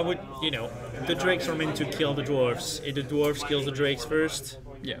 I would, the drakes are meant to kill the dwarfs. If the dwarfs kills the drakes first,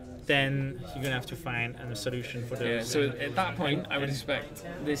 then you're gonna have to find a solution for those. Yeah. So at that point, I would expect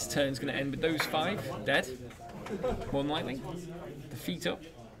this turn's gonna end with those 5 dead. More than likely, the feet up,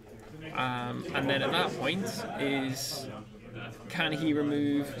 and then at that point is, can he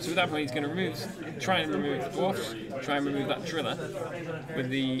remove? So at that point he's going to try and remove the dwarfs, try and remove that driller with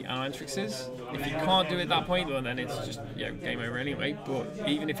the Animantaraxes. If he can't do it at that point, well then it's just game over anyway. But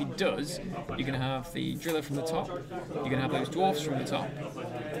even if he does, you're going to have the driller from the top, you're going to have those dwarfs from the top.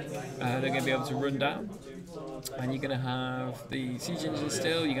 They're going to be able to run down. And you're going to have the siege engine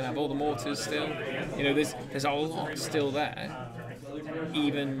still, you're going to have all the mortars still. There's a lot still there.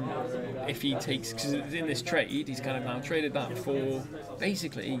 Even if he takes, because in this trade, he's kind of now traded that for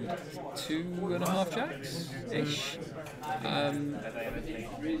basically 2.5 jacks-ish.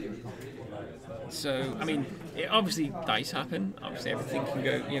 So I mean, obviously dice happen. Obviously everything can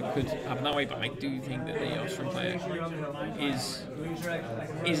go, could happen that way. But I do think that the Ossrum player is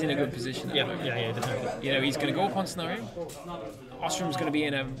in a good position. At the moment. Yeah, definitely. He's going to go up on scenario. Ossrum's going to be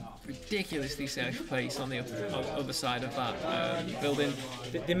in a ridiculously safe place on the other side of that building.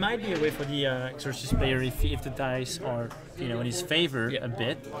 There might be a way for the Xerxis player, if the dice are in his favor a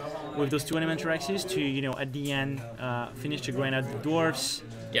bit, with those 2 Animantaraxes to at the end finish to grind out the dwarves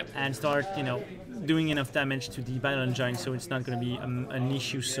and start doing enough damage to the battle engine so it's not going to be an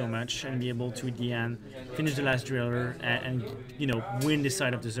issue so much, and be able to at the end finish the last driller and win this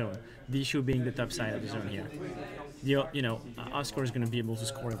side of the zone. The issue being the top side of the zone here. Oscar is going to be able to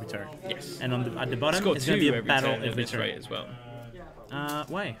score every turn. Yes. And at the bottom, it's going to be a battle every turn. Rate as well.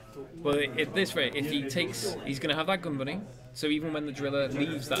 Why? Well, at this rate, if he takes, he's going to have that gun bunny. So even when the driller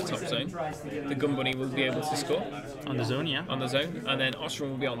leaves that top zone, the gun bunny will be able to score on the zone, on the zone, and then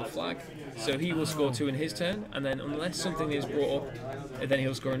Ossrum will be on the flag. So he will score 2 in his turn, and then unless something is brought up, then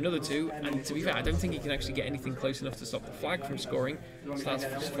he'll score another 2. And to be fair, I don't think he can actually get anything close enough to stop the flag from scoring. So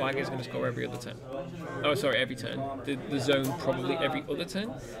that flag is going to score every other turn. Oh, sorry, every turn. The zone probably every other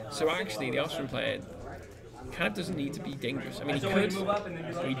turn. So actually, the Ossrum player kind of doesn't need to be dangerous. I mean, he could, but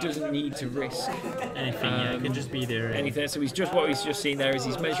he doesn't need to risk anything. He can just be there. Anything. So what he's just seen there is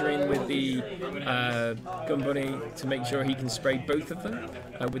he's measuring with the gun bunny to make sure he can spray both of them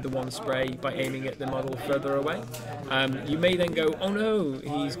with the one spray by aiming at the model further away. You may then go, oh no,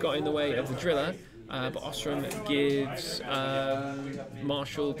 he's got in the way of the driller. But Ossrum gives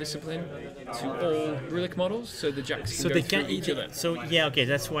martial discipline to all relic models, so the jacks can go through each other. So yeah, okay,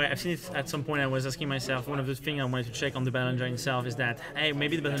 that's why I've seen it at some point. I was asking myself, one of the things I wanted to check on the battle engine itself is that, hey,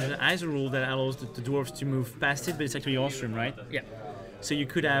 maybe the battle engine has a rule that allows the dwarves to move past it, but it's actually Ossrum, right? Yeah. So you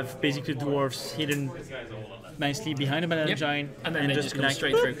could have basically dwarves hidden nicely behind the battle engine, and then they just come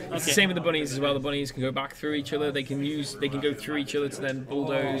straight through. It's the same with the bunnies as well. The bunnies can go back through each other. They can go through each other to then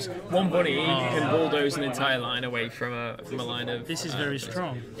bulldoze. One bunny can bulldoze an entire line away from a line of. This is very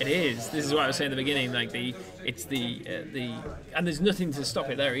strong. It is. This is what I was saying at the beginning. Like and there's nothing to stop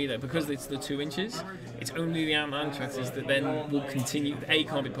it there either because it's the 2 inches. It's only the Animantaraxes that then will continue. A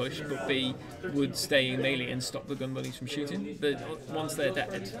can't be pushed, but B would stay in melee and stop the gun bunnies from shooting. Once they're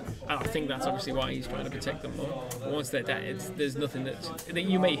dead, and I think that's obviously why he's trying to protect them more. But once they're dead, there's nothing that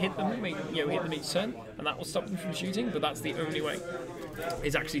you may hit them, hit them each turn, and that will stop them from shooting. But that's the only way,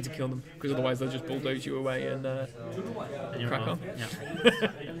 is actually to kill them, because otherwise they'll just bulldoze you away and crack on.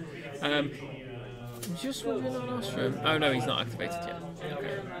 Yeah. Just wondering on Ossrum. Oh no, he's not activated yet.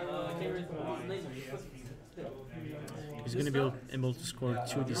 Okay. He's going to be able to score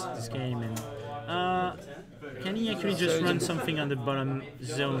 2 this game, and can he actually just run something on the bottom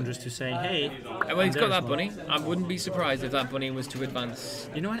zone just to say, hey? Well, he's got that bunny. I wouldn't be surprised if that bunny was to advance.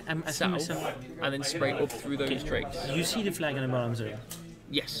 You know what? I'm asking myself, and then spray up through those drakes. You see the flag on the bottom zone?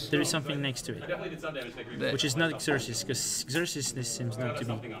 Yes. There is something next to it, which is not Xerxis, because Xerxis seems not to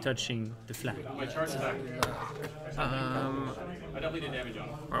be touching the flag. Right,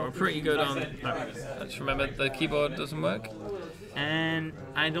 we're pretty good on. Let's remember the keyboard doesn't work. And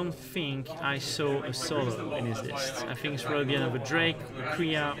I don't think I saw a solo in his list. I think it's probably another Drake, or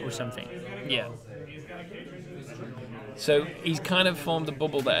Krea, or something. Yeah. So he's kind of formed a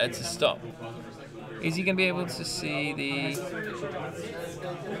bubble there to stop. Is he going to be able to see the...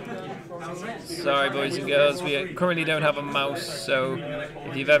 Sorry, boys and girls, we currently don't have a mouse, so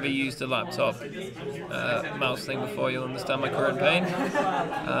if you've ever used a laptop mouse thing before, you'll understand my current pain.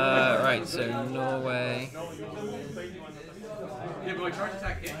 Right, so Norway... Yeah, but my charge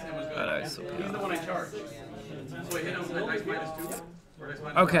attack hit and was good. Oh, no, it's even the one I charged. So I hit him with dice -2.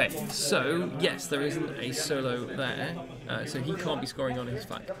 Okay, so yes, there isn't a solo there, so he can't be scoring on his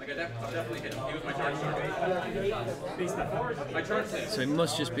flank. Like I definitely hit him. He was my charge. So it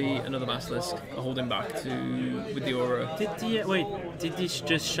must just be another Basilisk holding back with the aura. Did he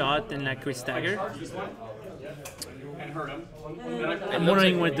just shot and like crit stagger? And hurt him. I'm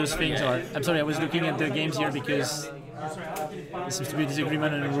wondering what those things are. I'm sorry, I was looking at the games here because there seems to be a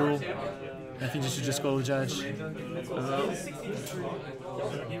disagreement on the rule. I think you should just call the judge.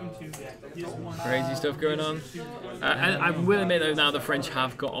 Crazy stuff going on. And I will admit though, now the French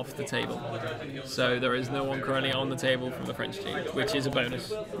have got off the table. So there is no one currently on the table from the French team, which is a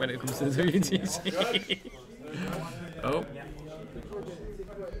bonus when it comes to the WTC. Oh.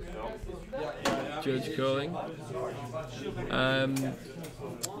 judge calling.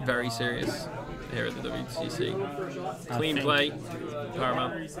 Very serious here at the WTC. Clean play,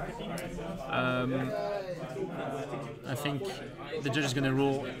 paramount. I think the judge is going to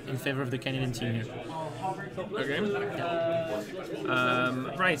rule in favor of the Canadian team here. Okay.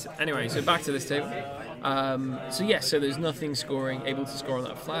 Right. Anyway, so back to this table. So there's nothing scoring, able to score on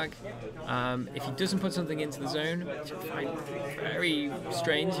that flag. If he doesn't put something into the zone, which I find very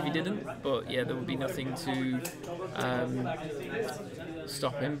strange if he didn't, but yeah, there would be nothing to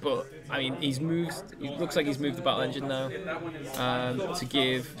stop him. But I mean, he's moved. It looks like he's moved the battle engine now to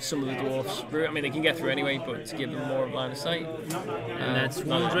give some of the dwarfs route. I mean, they can get through anyway, but to give them more line of sight. And that's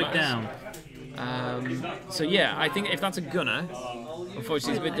one Drake down. So yeah, I think if that's a gunner,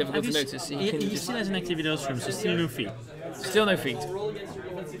 unfortunately it's a bit difficult to notice. He still has an activity Ossrum, so still no feet. Still no feet.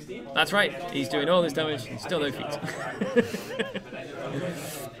 That's right. He's doing all this damage and still no feet.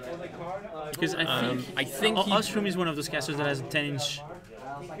 Because I think Ossrum is one of those casters that has a 10-inch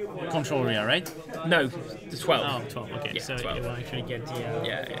control area, right? No, the 12. Oh, 12. Okay, Yeah, so 12. it will actually get the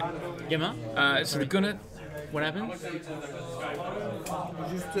Yeah. Gamma. So the gunner. What happened?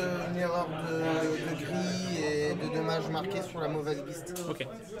 Juste une erreur de gris et de dommages marqués sur la mauvaise liste. Okay.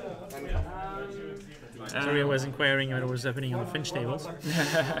 Sorry, I was inquiring what was happening on the French tables.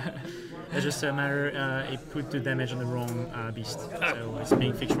 It's just a matter, it put the damage on the wrong beast. So it's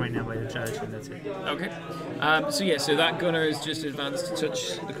being fixed right now by the judge, and that's it. Okay. So that gunner has just advanced to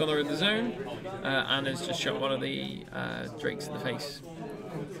touch the colour of the zone, and has just shot one of the drakes in the face.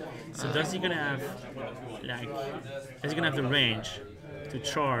 So does he gonna have, is he gonna have the range to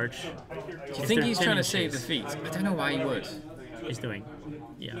charge? Do you think he's trying to save the feet? I don't know why he would. He's doing.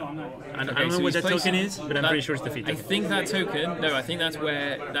 Yeah. I don't know what that token is, but I'm pretty sure it's the feet. I think that token, I think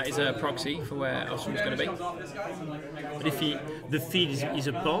that is a proxy for where Ossrum's going to be. But if the feed is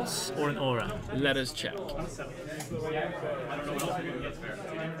a pulse or an aura? Let us check.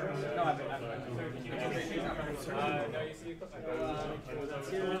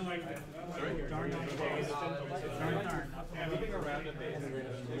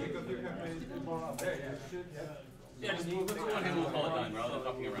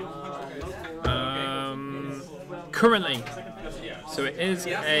 Currently, so it is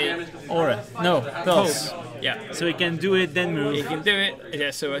a aura. No, pulse. Yeah. So he can do it, then move. He can do it.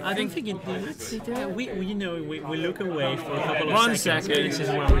 Yeah. So I think don't think it. We look away for a couple of One seconds. second. This is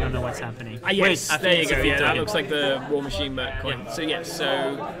where we don't know what's happening. Yes, Wait, there you go. Yeah, that token. looks like the War Machine Merc coin. So yes,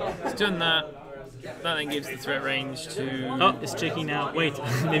 so it's done that. That then gives the threat range to... Oh, it's checking now. Wait,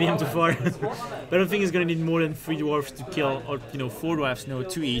 maybe I'm too far. But I don't think it's going to need more than 3 dwarfs to kill, or 4 dwarfs, no,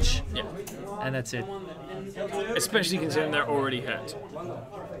 2 each. Yeah. And that's it. Especially considering they're already hurt.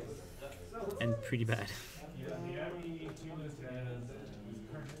 And pretty bad.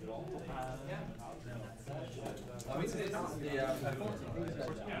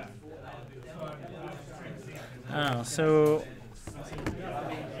 Oh, so...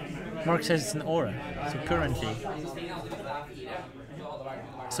 Mark says it's an aura, so currently.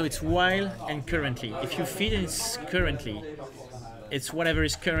 So it's while and currently. If you feed and it's currently, it's whatever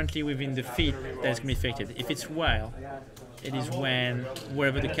is currently within the feed that is going to be affected. If it's while, it is when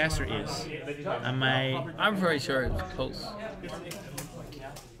wherever the caster is. I'm very sure it's pulse.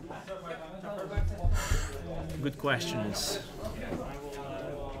 Good questions.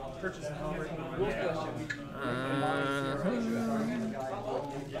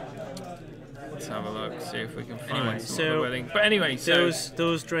 Let's have a look, see if we can find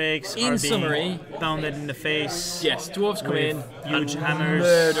those drakes in are summary, being pounded in the face. Yes, dwarves come in, huge and hammers.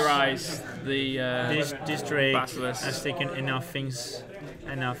 Murderize the this drake Basilisk. has taken enough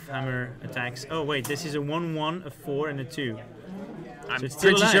hammer attacks. Oh wait, this is a 1-1, a 4, and a 2. I'm so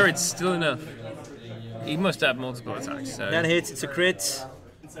pretty sure it's still enough. He must have multiple attacks. So. That hits, it's a crit,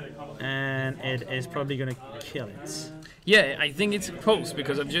 and it is probably gonna kill it. Yeah, I think it's a pulse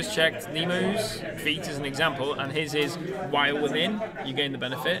because I've just checked Nemo's feat as an example, and his is while within, you gain the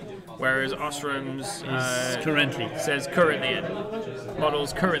benefit, whereas Ossrum's says currently in.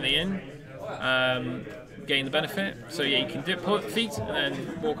 Models currently in gain the benefit, so yeah, you can put feet and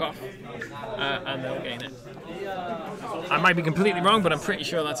then walk off, and they'll gain it. I might be completely wrong, but I'm pretty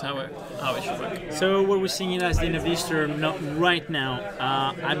sure that's how it should work. So what we're seeing as the end of this term, not right now.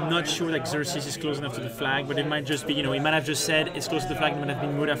 I'm not sure that Xerxis is close enough to the flag, but it might just be, he might have just said it's close to the flag, it might have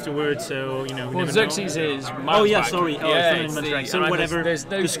been moved afterwards. So Well, Xerxis is. Oh yeah, sorry. Oh, yeah, it's Animantarax. So whatever. There's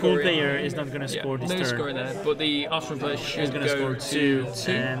no the Skorne score player is not going to score this no turn. score in there, but the Ossrum player Is should going to go score 2. to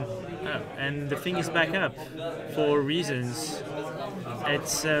 2. And the thing is back up for reasons.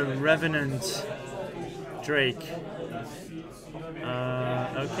 It's a Revenant Drake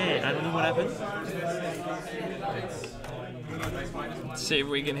Okay, I don't know what happened. Let's see if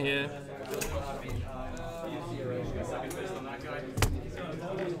we can hear.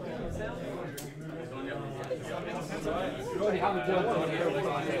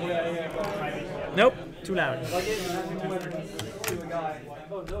 Nope, too loud.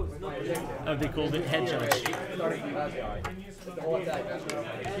 Oh, they called it head judge.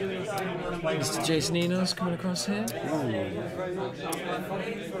 Mr. Jason Enos coming across here. I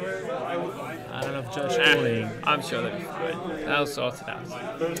don't know if judge calling. I'm sure they'll be fine. They'll sort it out.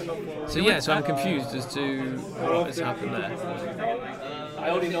 So yeah, so I'm confused as to what has happened there. I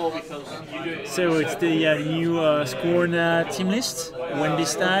only know because you do it. So it's the new Skorne team list. When they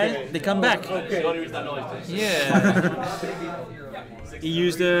die, they come back. Yeah. He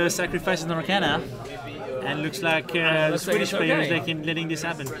used the sacrifices on Arcana, and looks like the Swedish players letting this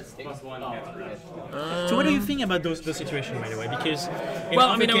happen. So what do you think about those situations, by the way? Because well,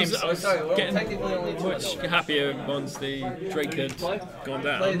 I mean, I was getting much happier once the Drake had gone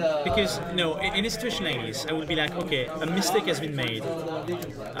down. Because in a situation like this, I would be like, okay, a mistake has been made.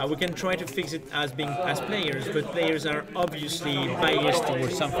 We can try to fix it as players, but players are obviously biased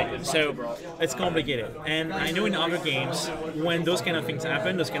towards something. So it's complicated. And I know in other games, when those kind of things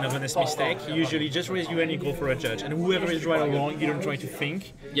happen, those kind of honest mistake, you usually just raise your hand and you call for a judge. And whoever is right or wrong, you don't try to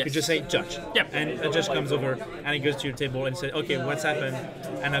think. Yes. You just say judge. Yep. And a judge comes over and he goes to your table and says, okay, what's happened?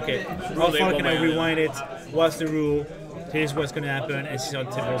 And okay, how far can I rewind it? What's the rule? Here's what's going to happen, and this is how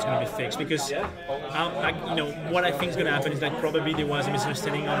the table is going to be fixed. Because, what I think is going to happen is that probably there was a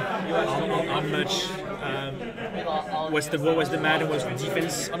misunderstanding on how much was the matter was the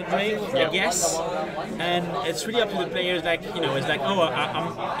defense on the Drake, I guess. And it's really up to the players. Like, it's like, oh,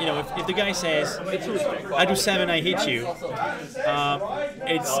 if the guy says, I do 7, I hit you.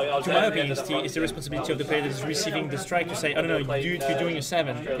 It's, to my opinion, it's the responsibility of the player that is receiving the strike to say, oh no, you're doing a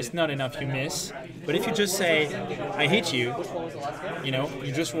 7. It's not enough, you miss. But if you just say, I hit you,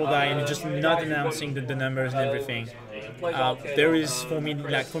 you just roll die and you're just not announcing the numbers and everything. There is, for me,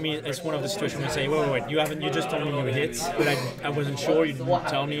 it's one of the situations where you say, wait, you just told me you hit, but I wasn't sure, you didn't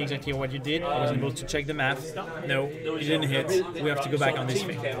tell me exactly what you did, I wasn't able to check the math. No, you didn't hit, we have to go back on this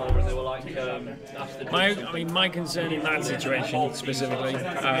thing. My concern in that situation specifically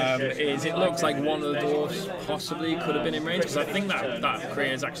is it looks like one of the dwarfs possibly could have been in range, because I think that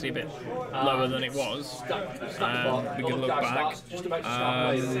Krea is actually a bit lower than it was. We can look back.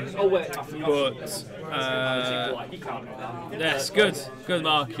 Yes, good,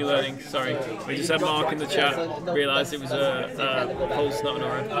 Mark, you're learning. Sorry, we just had Mark in the chat, realised it was a pulse, not an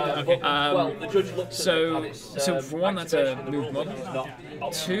aura. Okay. So for one, that's a move mob.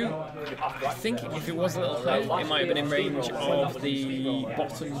 2, I think if it was a little high, it might have been in range of the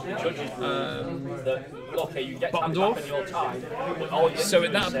bottom dwarf. So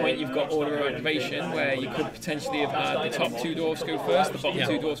at that point, you've got order activation, where you could potentially have had the top 2 dwarfs go first, the bottom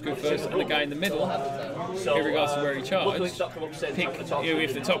 2 dwarfs go first, and the guy in the middle, in regards to where he charged, pick,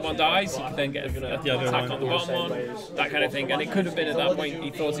 if the top one dies, he can then get the attack on the bottom one, that kind of thing. And it could have been at that point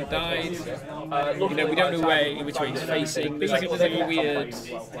he thought it died. We don't know which way he's facing. Basically, weird.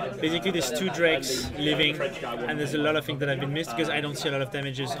 Basically, there's 2 drakes living, and there's a lot of things that have been missed because I don't see a lot of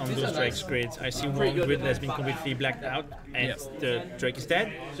damages on those drakes grids. I see one grid that has been completely blacked out, and the drake is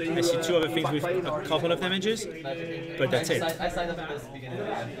dead. I see 2 other things with a couple of damages, but that's it.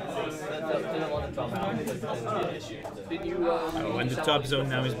 Oh, and the top zone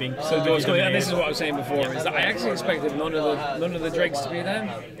now is being and this is what I was saying before, is that I actually expected none of the drakes to be there.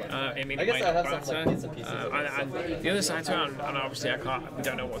 I mean, it might not matter. And the other side to it, and obviously we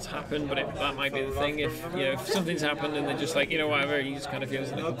don't know what's happened, but that might be the thing. If something's happened and they're just like, whatever, he just kind of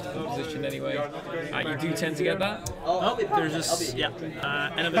feels in a comfortable position anyway. You do tend to get that. Oh, there's just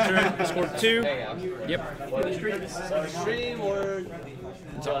end of the turn, scored 2. Yep. Stream or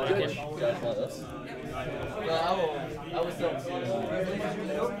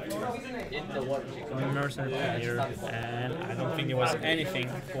Mercenary here, and I don't think there was anything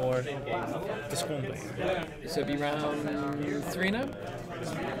for the Skorne player. So it'd be round 3 now?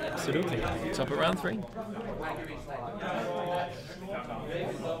 Absolutely. Top of round 3.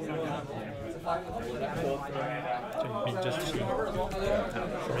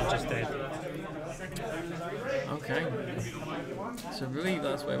 Just dead. Okay. So I believe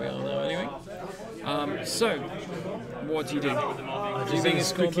that's where we are now anyway. So, what do you do?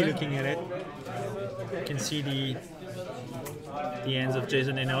 Just quickly looking at it, you can see the ends of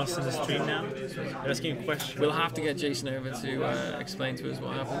Jason and us in the stream now. They're asking a question. We'll have to get Jason over to explain to us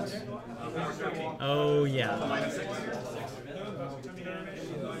what happens. Oh yeah.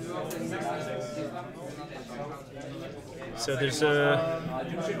 So there's a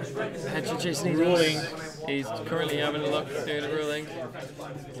Hedge chasing ruling. He's currently having a look doing a ruling.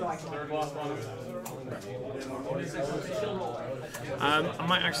 I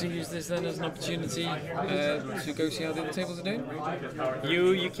might actually use this then as an opportunity to go see how the other tables are doing.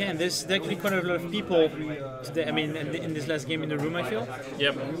 You can. There's actually quite a lot of people today. I mean, in this last game in the room, I feel.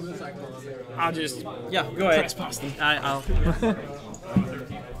 Yep. I'll just Go ahead. trespass them. I'll.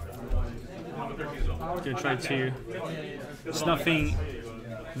 Gonna try to. It's nothing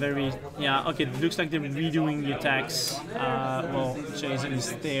very. Yeah. Okay. It looks like they're redoing the attacks. Well, Jason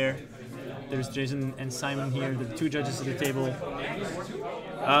is there. There's Jason and Simon here, the two judges at the table.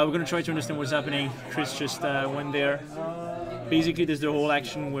 We're gonna try to understand what's happening. Chris just went there. Basically, there's the whole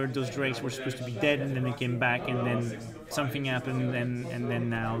action where those drakes were supposed to be dead, and then they came back, and then something happened, and then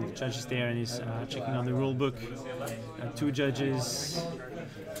now the judge is there and is checking out the rule book. Two judges,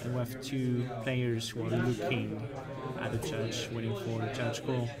 and we have two players who are looking at the judge, waiting for the judge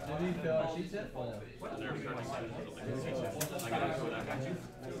call.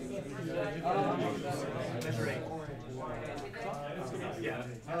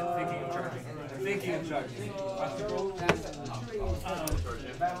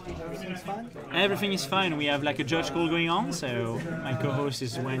 Everything is fine. We have like a judge call going on, so my co-host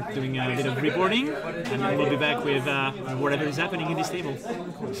is doing a bit of reporting, and we'll be back with whatever is happening in this table.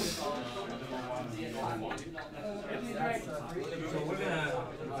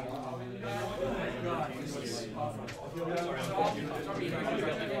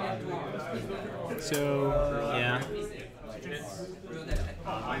 So, yeah.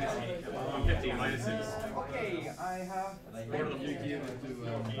 Okay, I have.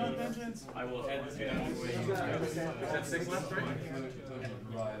 I will head this Is that 6 left, right?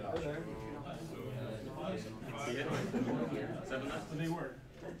 7 left? They were.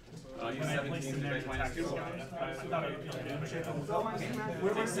 You 17 to base minus 2.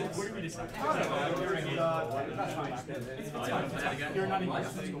 Where do we decide? That's fine. You're not in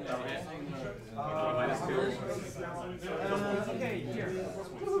minus 2. Minus 2. Okay, here.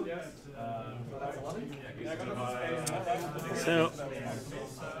 So,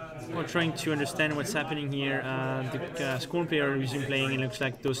 we're trying to understand what's happening here. The Skorne player resumed playing. It looks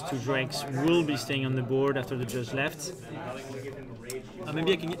like those two drakes will be staying on the board after the judge left.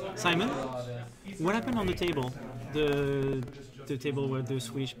 Maybe I can get Simon. What happened on the table? The table where the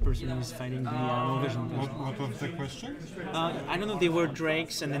Swedish person is fighting the Norwegian. What was the question? I don't know. They were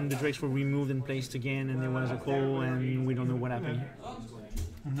drakes, and then the drakes were removed and placed again, and there was a call, and we don't know what happened.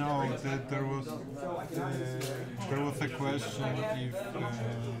 No, there was a question if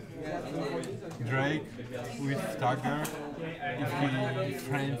Drake with Stagger, if he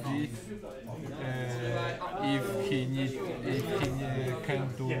friendly, if he can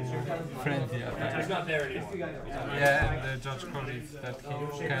do friendly attack. Yeah, and the judge called it that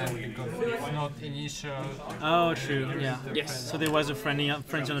he can because it's not initial. Oh, true. Yeah. Yes. So there was a frenzy on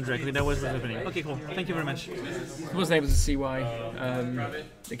the Drake. Okay, that was what's happening. Okay, cool. Thank you very much. I wasn't able to see why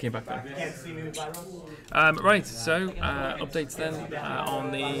they came back there. Right, so updates then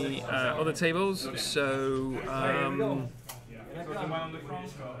on the other tables. So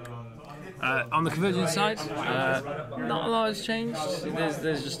on the Convergence side, not a lot has changed.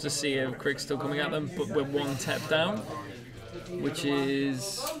 There's just a sea of cricks still coming at them, but we're one step down, which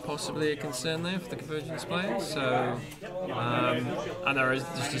is possibly a concern there for the Convergence players. So, and there's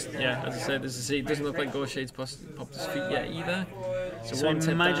just as I said, there's a sea. It doesn't look like Gorshade's popped his feet yet either. So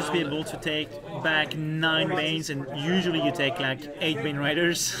you might just be able to take back 9 Banes, and usually you take like 8 Bane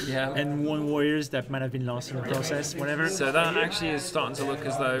Riders and 1 Warriors that might have been lost in the process, whatever. So that actually is starting to look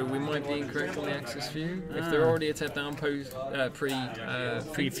as though we might be incorrect on the axis view. If they're already a step down post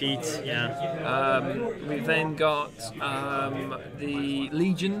pre-feet, we've then got the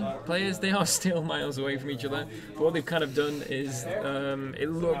Legion players. They are still miles away from each other, but what they've kind of done is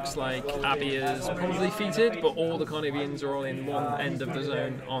it looks like Abby is probably feated, but all the Carnivians are all in one end of the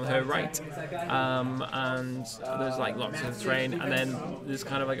zone on her right, and there's like lots of terrain, and then there's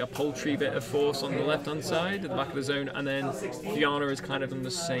kind of like a poultry bit of force on the left hand side at the back of the zone, and then Fianna is kind of done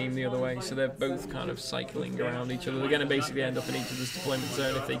the same the other way, so they're both kind of cycling around each other. They're going to basically end up in each other's deployment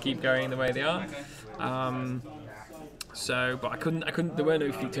zone if they keep going the way they are. So, but I couldn't. There were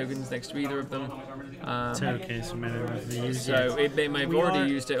no fleet tokens next to either of them. So, okay, so maybe they used So it. they may have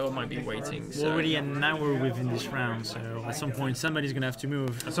already used it or might be waiting. We're So. already an hour within this round, so at some point somebody's gonna have to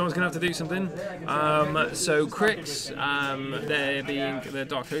move. Someone's going to have to do something. So Crix, they're being the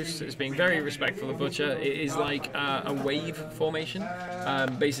Dark Host is being very respectful of Butcher. It is like a wave formation,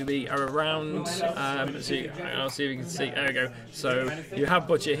 basically around. See, I'll see if you can see. There we go. So you have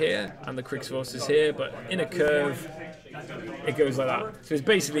Butcher here, and the Crix force is here, but in a curve. It goes like that. So it's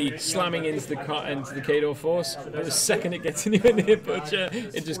basically slamming into the Khador force, but the second it gets anywhere near Butcher,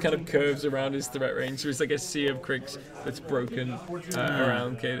 it just kind of curves around his threat range. So it's like a sea of Crix that's broken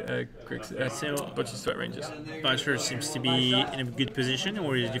around Butcher's threat ranges. Butcher seems to be in a good position,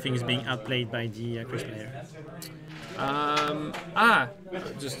 or do you think he's being outplayed by the Crix player?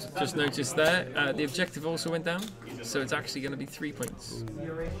 Just noticed there, the objective also went down, so it's actually going to be 3 points.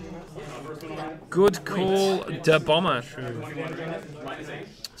 Good call, the bomber.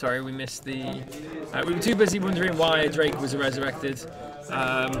 Sorry, we missed the. We were too busy wondering why Drake was resurrected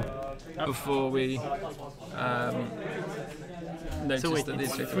before we noticed So wait, that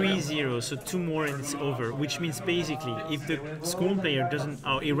it's it's 3-0, so 2 more and it's over, which means basically if the Skorne player doesn't,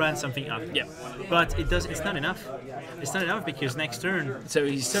 he ran something up. Yeah. But it's not enough. It's not enough because next turn. So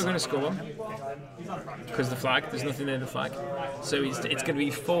he's still going to score one because the flag. There's nothing near the flag. So it's going to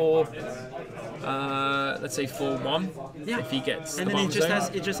be 4. Let's say 4-1. Yeah. If he gets. And the then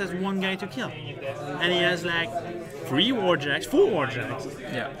bomb it just has 1 guy to kill, and he has like 3 warjacks, 4 warjacks,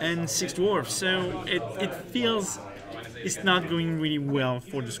 Yeah. and 6 dwarves. So it feels it's not going really well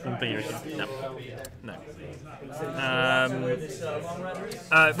for the Skorne player here. No. No.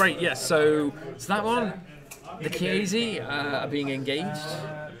 Right. Yes. Yeah, so that one. The Chiesi are being engaged,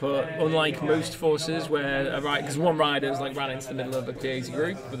 but unlike most forces where because one rider's like ran into the middle of a Chiesi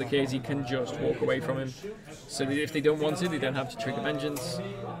group, but the Chiesi can just walk away from him. So if they don't want to, they don't have to trigger vengeance.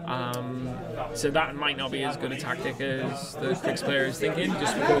 So that might not be as good a tactic as the Crix player is thinking,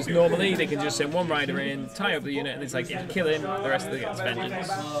 just because normally they can just send one rider in, tie up the unit, and it's like if you kill him, the rest of it gets vengeance.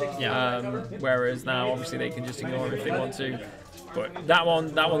 Yeah. Whereas now, obviously, they can just ignore him if they want to. But that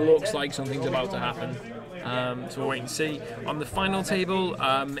one looks like something's about to happen. So we'll wait and see. On the final table,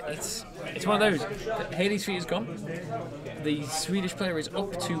 it's one of those. Haley's feet is gone. The Swedish player is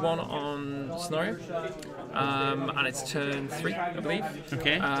up 2-1 on Scenario, and it's turn 3, I believe.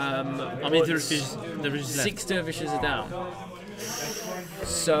 Okay. How many dervishes left? 6 dervishes are down.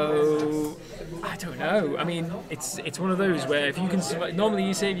 So I don't know. I mean, it's one of those where if you can survive, normally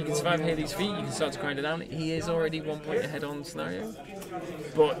you say if you can survive Haley's feet, you can start to grind it down. He is already 1 point ahead on Scenario,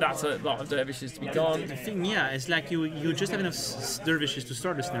 but that's a lot of dervishes to be gone. The thing, yeah, it's like you just have enough dervishes to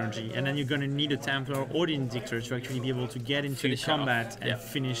start the synergy, and then you're gonna need a Templar or the Indictor to actually be able to get into Finish combat off. and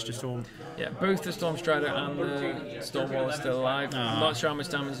finish the storm. Yeah, both the Storm Strider and the Stormwall are still alive. I'm not sure how much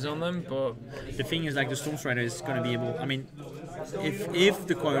damage is on them, but The thing is, like, the Storm Strider is gonna be able. I mean, if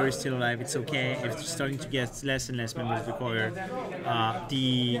the choir is still alive, it's okay. If it's starting to get less and less members of the choir,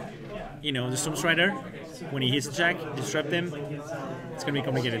 the Storm Strider, when he hits the jack, disrupt them, it's gonna be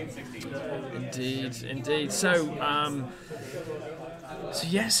complicated. Indeed. So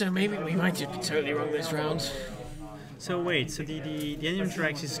maybe we might just be totally wrong this round. So wait, so the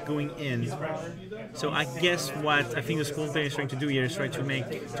Animantarax is going in. So I guess what I think the Skorne player is trying to do here is try to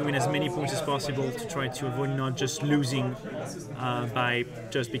win as many points as possible to try to avoid not just losing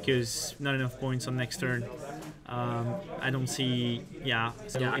because not enough points on next turn. I don't see,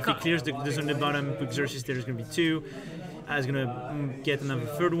 So if he clears the zone at the bottom, with Xerxis there's going to be 2. He's going to get another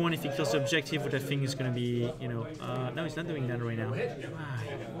 3rd one if he kills the objective, which I think is going to be, no, he's not doing that right now.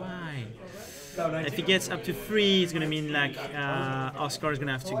 Why? If he gets up to 3, it's going to mean like Oscar is going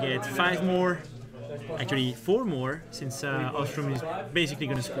to have to get 5 more. Actually, 4 more, since Ossrum is basically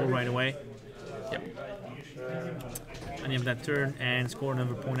going to score right away. Yep. And you have that turn and score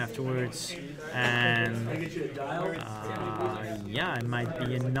another point afterwards. And it might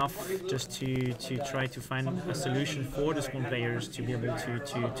be enough just to try to find a solution for the Skorne players to be able to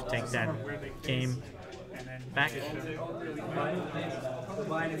take that game back.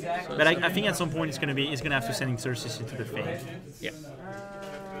 But I think at some point he's gonna have to send Xerxis into the fade. Yeah.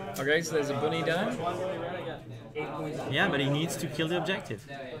 Okay, so there's a bunny down. Yeah, but he needs to kill the objective.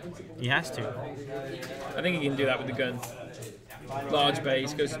 He has to. I think he can do that with the gun. Large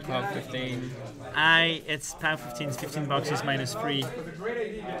base, goes to power 15. It's power 15, it's 15 boxes minus 3.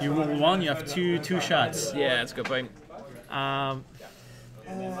 You roll 1, you have two shots. Yeah, that's a good point.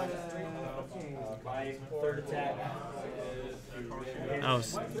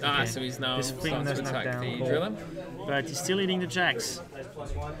 So he's now starting to attack the driller. but he's still eating the jacks.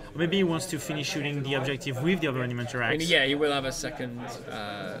 Or maybe he wants to finish shooting the objective with the other Animantarax. Yeah, he will have a second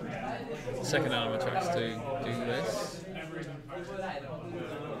Animantarax to do this.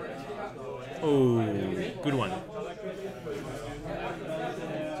 Oh, good one.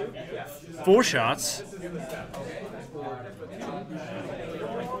 4 shots.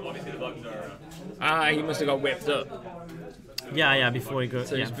 He must have got whipped up. Yeah, before he goes.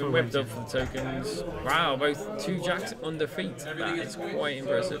 So he's been whipped up for the tokens. Wow, both 2 jacks under feet. That is quite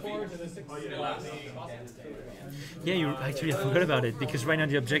impressive. Yeah, I forgot about it because right now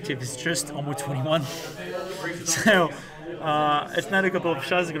the objective is just almost 21. So it's not a couple of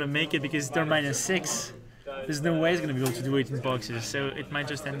shots going to make it because they're -6. There's no way he's going to be able to do 18 boxes, so it might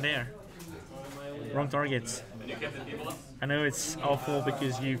just end there. Wrong targets. I know it's awful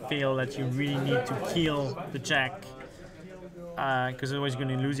because you feel that you really need to kill the jack because otherwise you're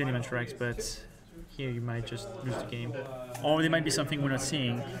going to lose the Animantarax, but here you might just lose the game. Or there might be something we're not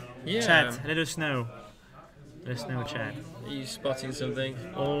seeing. Yeah. Chat, let us know. Let us know, chat. Are you spotting something?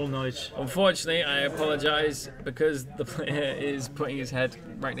 All knowledge. Unfortunately, I apologise because the player is putting his head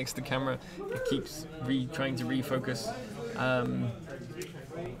right next to the camera. It keeps trying to refocus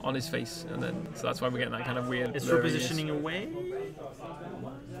on his face, and then so that's why we're getting that kind of weird. It's repositioning away.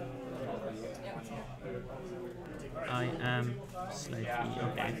 I am slightly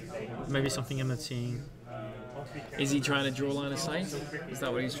okay. Maybe something I'm not seeing. Is he trying to draw line of sight? Is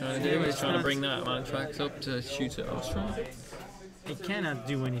that what he's trying to do? He's trying to bring that Animantarax up to shoot at Ossrum? He cannot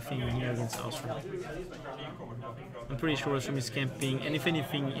do anything here against Ossrum. I'm pretty sure Ossrum is camping, and if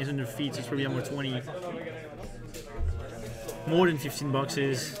anything, he's under feet, so it's probably armor 20. More than 15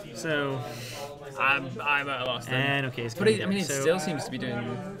 boxes, so... I'm at a loss then. And okay, it's but I mean, it so, still seems to be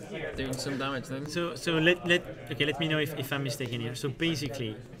doing some damage then. So let me know if I'm mistaken here. So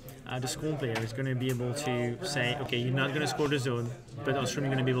basically, the Skorne player is going to be able to say, okay, you're not going to score the zone, but Ossrum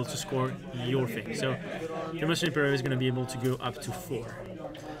you're going to be able to score your thing. So your Mercenary player is going to be able to go up to 4.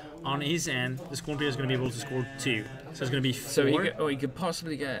 On his end, the Skorne player is going to be able to score 2. So it's going to be 4. So he could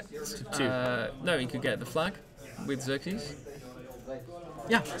possibly get 2. No, he could get the flag with Xerxis.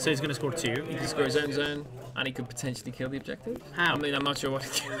 Yeah, so he's going to score 2. He could score his own zone, and he could potentially kill the objective. How? I mean, I'm not sure what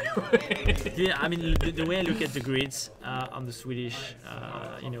to do. Yeah, I mean, the way I look at the grids on the Swedish,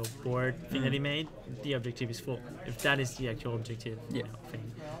 board thing that he made, the objective is full. If that is the actual objective thing.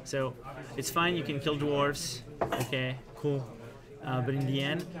 So it's fine, you can kill dwarves, okay, cool. But in the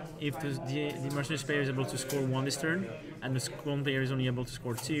end, if the Mercenary player is able to score 1 this turn, and the Skorne player is only able to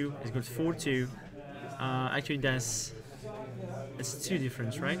score 2, it's got 4-2. Actually, it's 2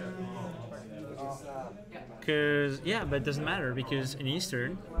 difference, right? But it doesn't matter because in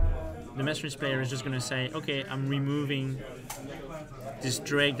Eastern, the Mercenary player is just going to say, okay, I'm removing this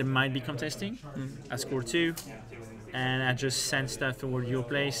Drake that might be contesting. I score 2, and I just send stuff toward your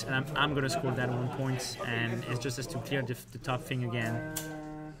place, and I'm going to score that 1 point, and it's just as to clear the top thing again.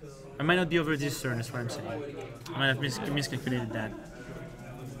 I might not be over this turn, that's what I'm saying. I might have miscalculated that.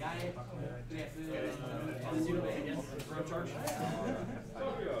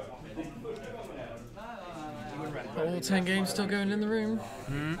 All 10 games still going in the room.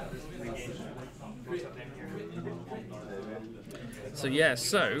 So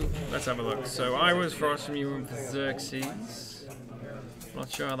let's have a look. So I was for Ossrum, you were for Xerxis. Not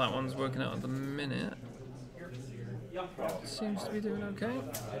sure how that one's working out at the minute. Seems to be doing okay.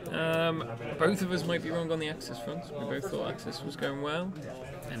 Both of us might be wrong on the Axis front. We both thought Axis was going well.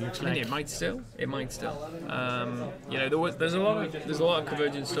 And looks like it might still. There's a lot of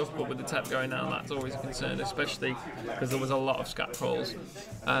convergent stuff, but with the tap going down, that's always a concern, especially because there was a lot of scat rolls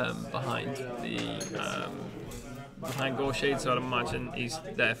behind Gorshade, so I'd imagine he's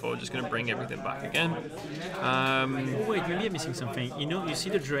therefore just going to bring everything back again. Wait, maybe I'm missing something. You see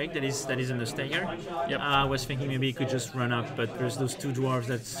the Drake that is in the stagger? Yep. I was thinking maybe he could just run up, but there's those 2 dwarves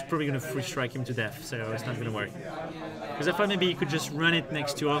that's probably going to free strike him to death, so it's not going to work. Because I thought maybe you could just run it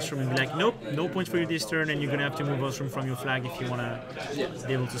next to Ossrum and be like, nope, no points for you this turn, and you're going to have to move Ossrum from your flag if you want to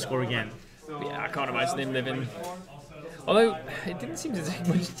be able to score again. Yeah, I can't imagine him living. Although it didn't seem to take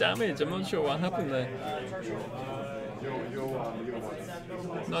much damage. I'm not sure what happened there.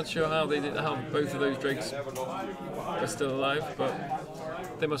 Not sure how both of those Drakes are still alive, but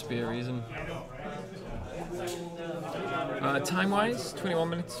there must be a reason. Time-wise, 21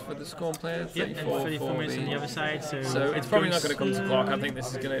 minutes for the Skorne player, 34 minutes on the other side. So it's probably not going to come to clock. I think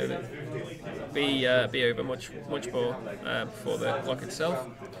this is going to be over much more before the clock itself.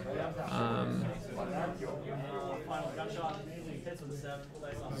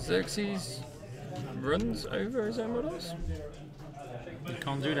 Xerxis runs over his own models. He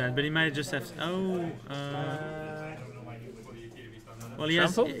can't do that, but he might just have. Well, he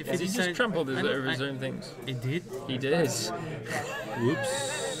has, Trample? if Has he decides- just trampled I don't- over his own things? It did? He did.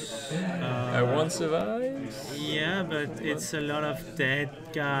 Whoops. One survives. Yeah, but it's a lot of dead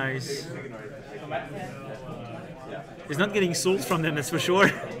guys. He's not getting souls from them, that's for sure.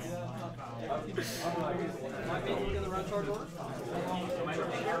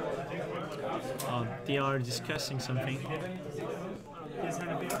 Oh, they are discussing something.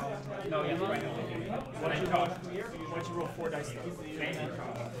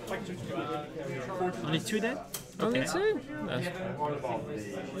 Only 2 dead? Only 2? That's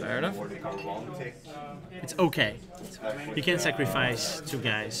fair enough. It's okay. You can sacrifice 2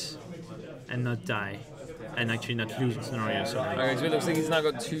 guys and not die. And actually not lose the scenario. So. Okay, so it looks like he's now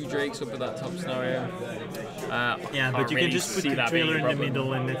got 2 drakes up at that top scenario. Yeah, but you can just put the driller in the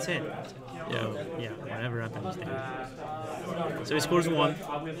middle and that's it. Yeah. Yeah, whatever happens there. So he scores 1,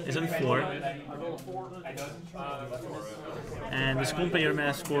 he's on 4. And the Skorne player may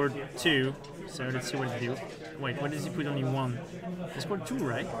have scored 2, so let's see what he do. Wait, what does he put only 1? He scored 2,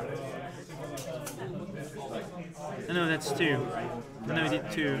 right? No, that's 2. No, he did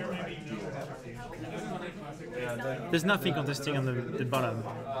 2. There's nothing contesting on the bottom.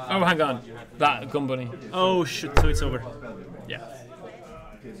 Oh, hang on. That gun bunny. Oh, shoot, so it's over. Yeah.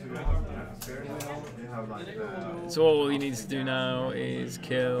 So all he needs to do now is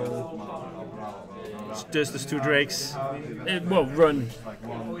kill... Just those 2 drakes. Well, run.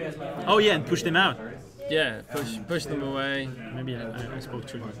 Oh yeah, and push them out. Yeah, push them away. Maybe I spoke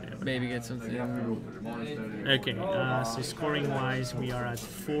too much there. Maybe get something. Okay, so scoring wise, we are at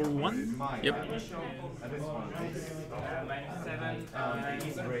 4-1. Yep.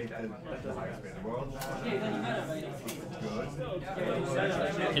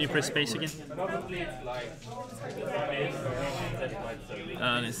 Can you press space again?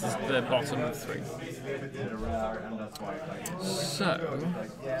 And it's the bottom of 3.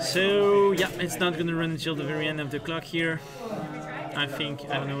 So yeah, it's not gonna run until the very end of the clock here. I think,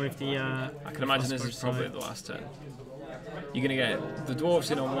 I don't know if the... I can imagine this is probably the last turn. You're gonna get the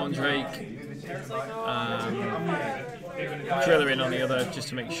dwarves in on 1 drake, driller in on the other, just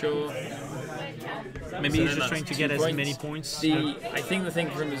to make sure. Maybe So he's then just trying that's to get 2 as points. many points. I think the thing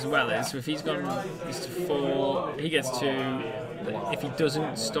for him as well is, if he's gone this to 4, he gets 2. If he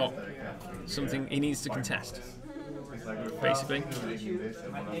doesn't stop something, he needs to contest. Basically,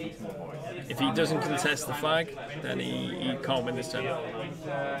 if he doesn't contest the flag, then he can't win this turn.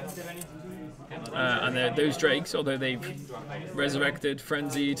 And those drakes, although they've resurrected,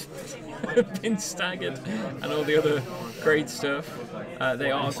 frenzied, been staggered, and all the other great stuff,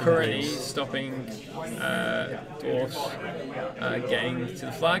 they are currently stopping dwarfs getting to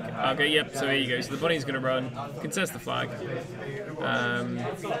the flag. Okay, yep, so here you go. So the bunny's going to run, contest the flag. And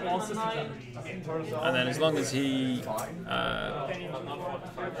then as long as he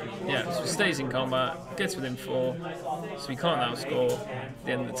so stays in combat, gets within 4, so he can't now score at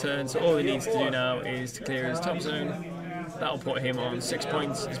the end of the turn. So all he needs to do now is to clear his top zone. That'll put him on 6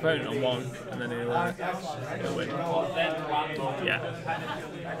 points, his opponent on 1, and then he'll win. Yeah.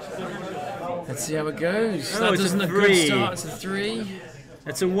 Let's see how it goes. That doesn't look good start. It's a 3.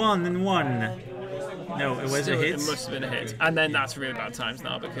 It's a 1 and 1. No, it was Still, a hit. It must have been a hit. And then that's really bad times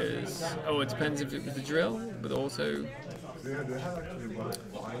now because... Oh, it depends if it was the drill, but also...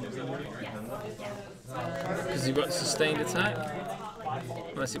 Because you've got sustained attack.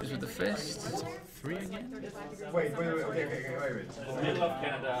 Unless it was with the fist. 3 again?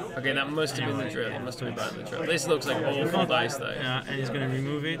 Okay, that must have been the drill. It must have been bad the drill. This looks like awful dice though. Yeah, and he's going to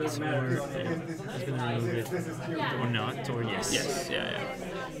remove it, or he's going to remove it, or not, or yes. Yes, yeah.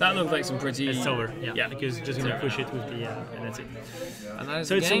 That looked like some pretty... It's over, yeah. Because just going to push it with the, and that's it. And that is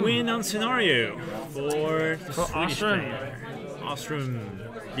so the it's game. a win on scenario for Ossrum. Ossrum,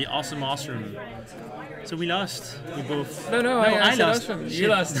 the awesome Ossrum. So we lost. We both. No, I lost. You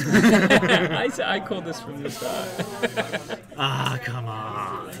lost. I called this from the start. Ah, come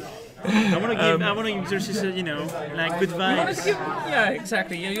on. I want to give Xerxis, like good vibes. Yeah,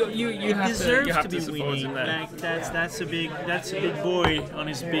 exactly. You have deserves to, you have to be support winning. him there. Like that's a big boy on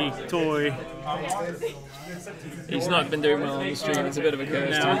his big toy. He's not been doing well on the stream. It's a bit of a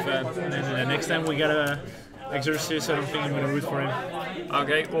curse, to be fair. No. Next time we got a Xerxis, I don't think I'm going to root for him.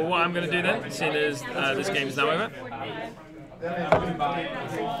 Okay, well what I'm going to do then, seeing as this game is now over,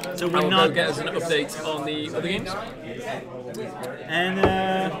 so I will go get us an update on the other games. And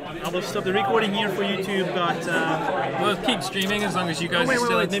I will stop the recording here for YouTube, but... we'll keep streaming as long as you guys are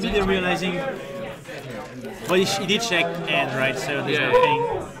still... Maybe they're realizing... Well, he did check end, right, so there's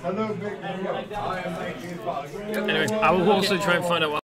nothing... Anyway, I will also try and find out what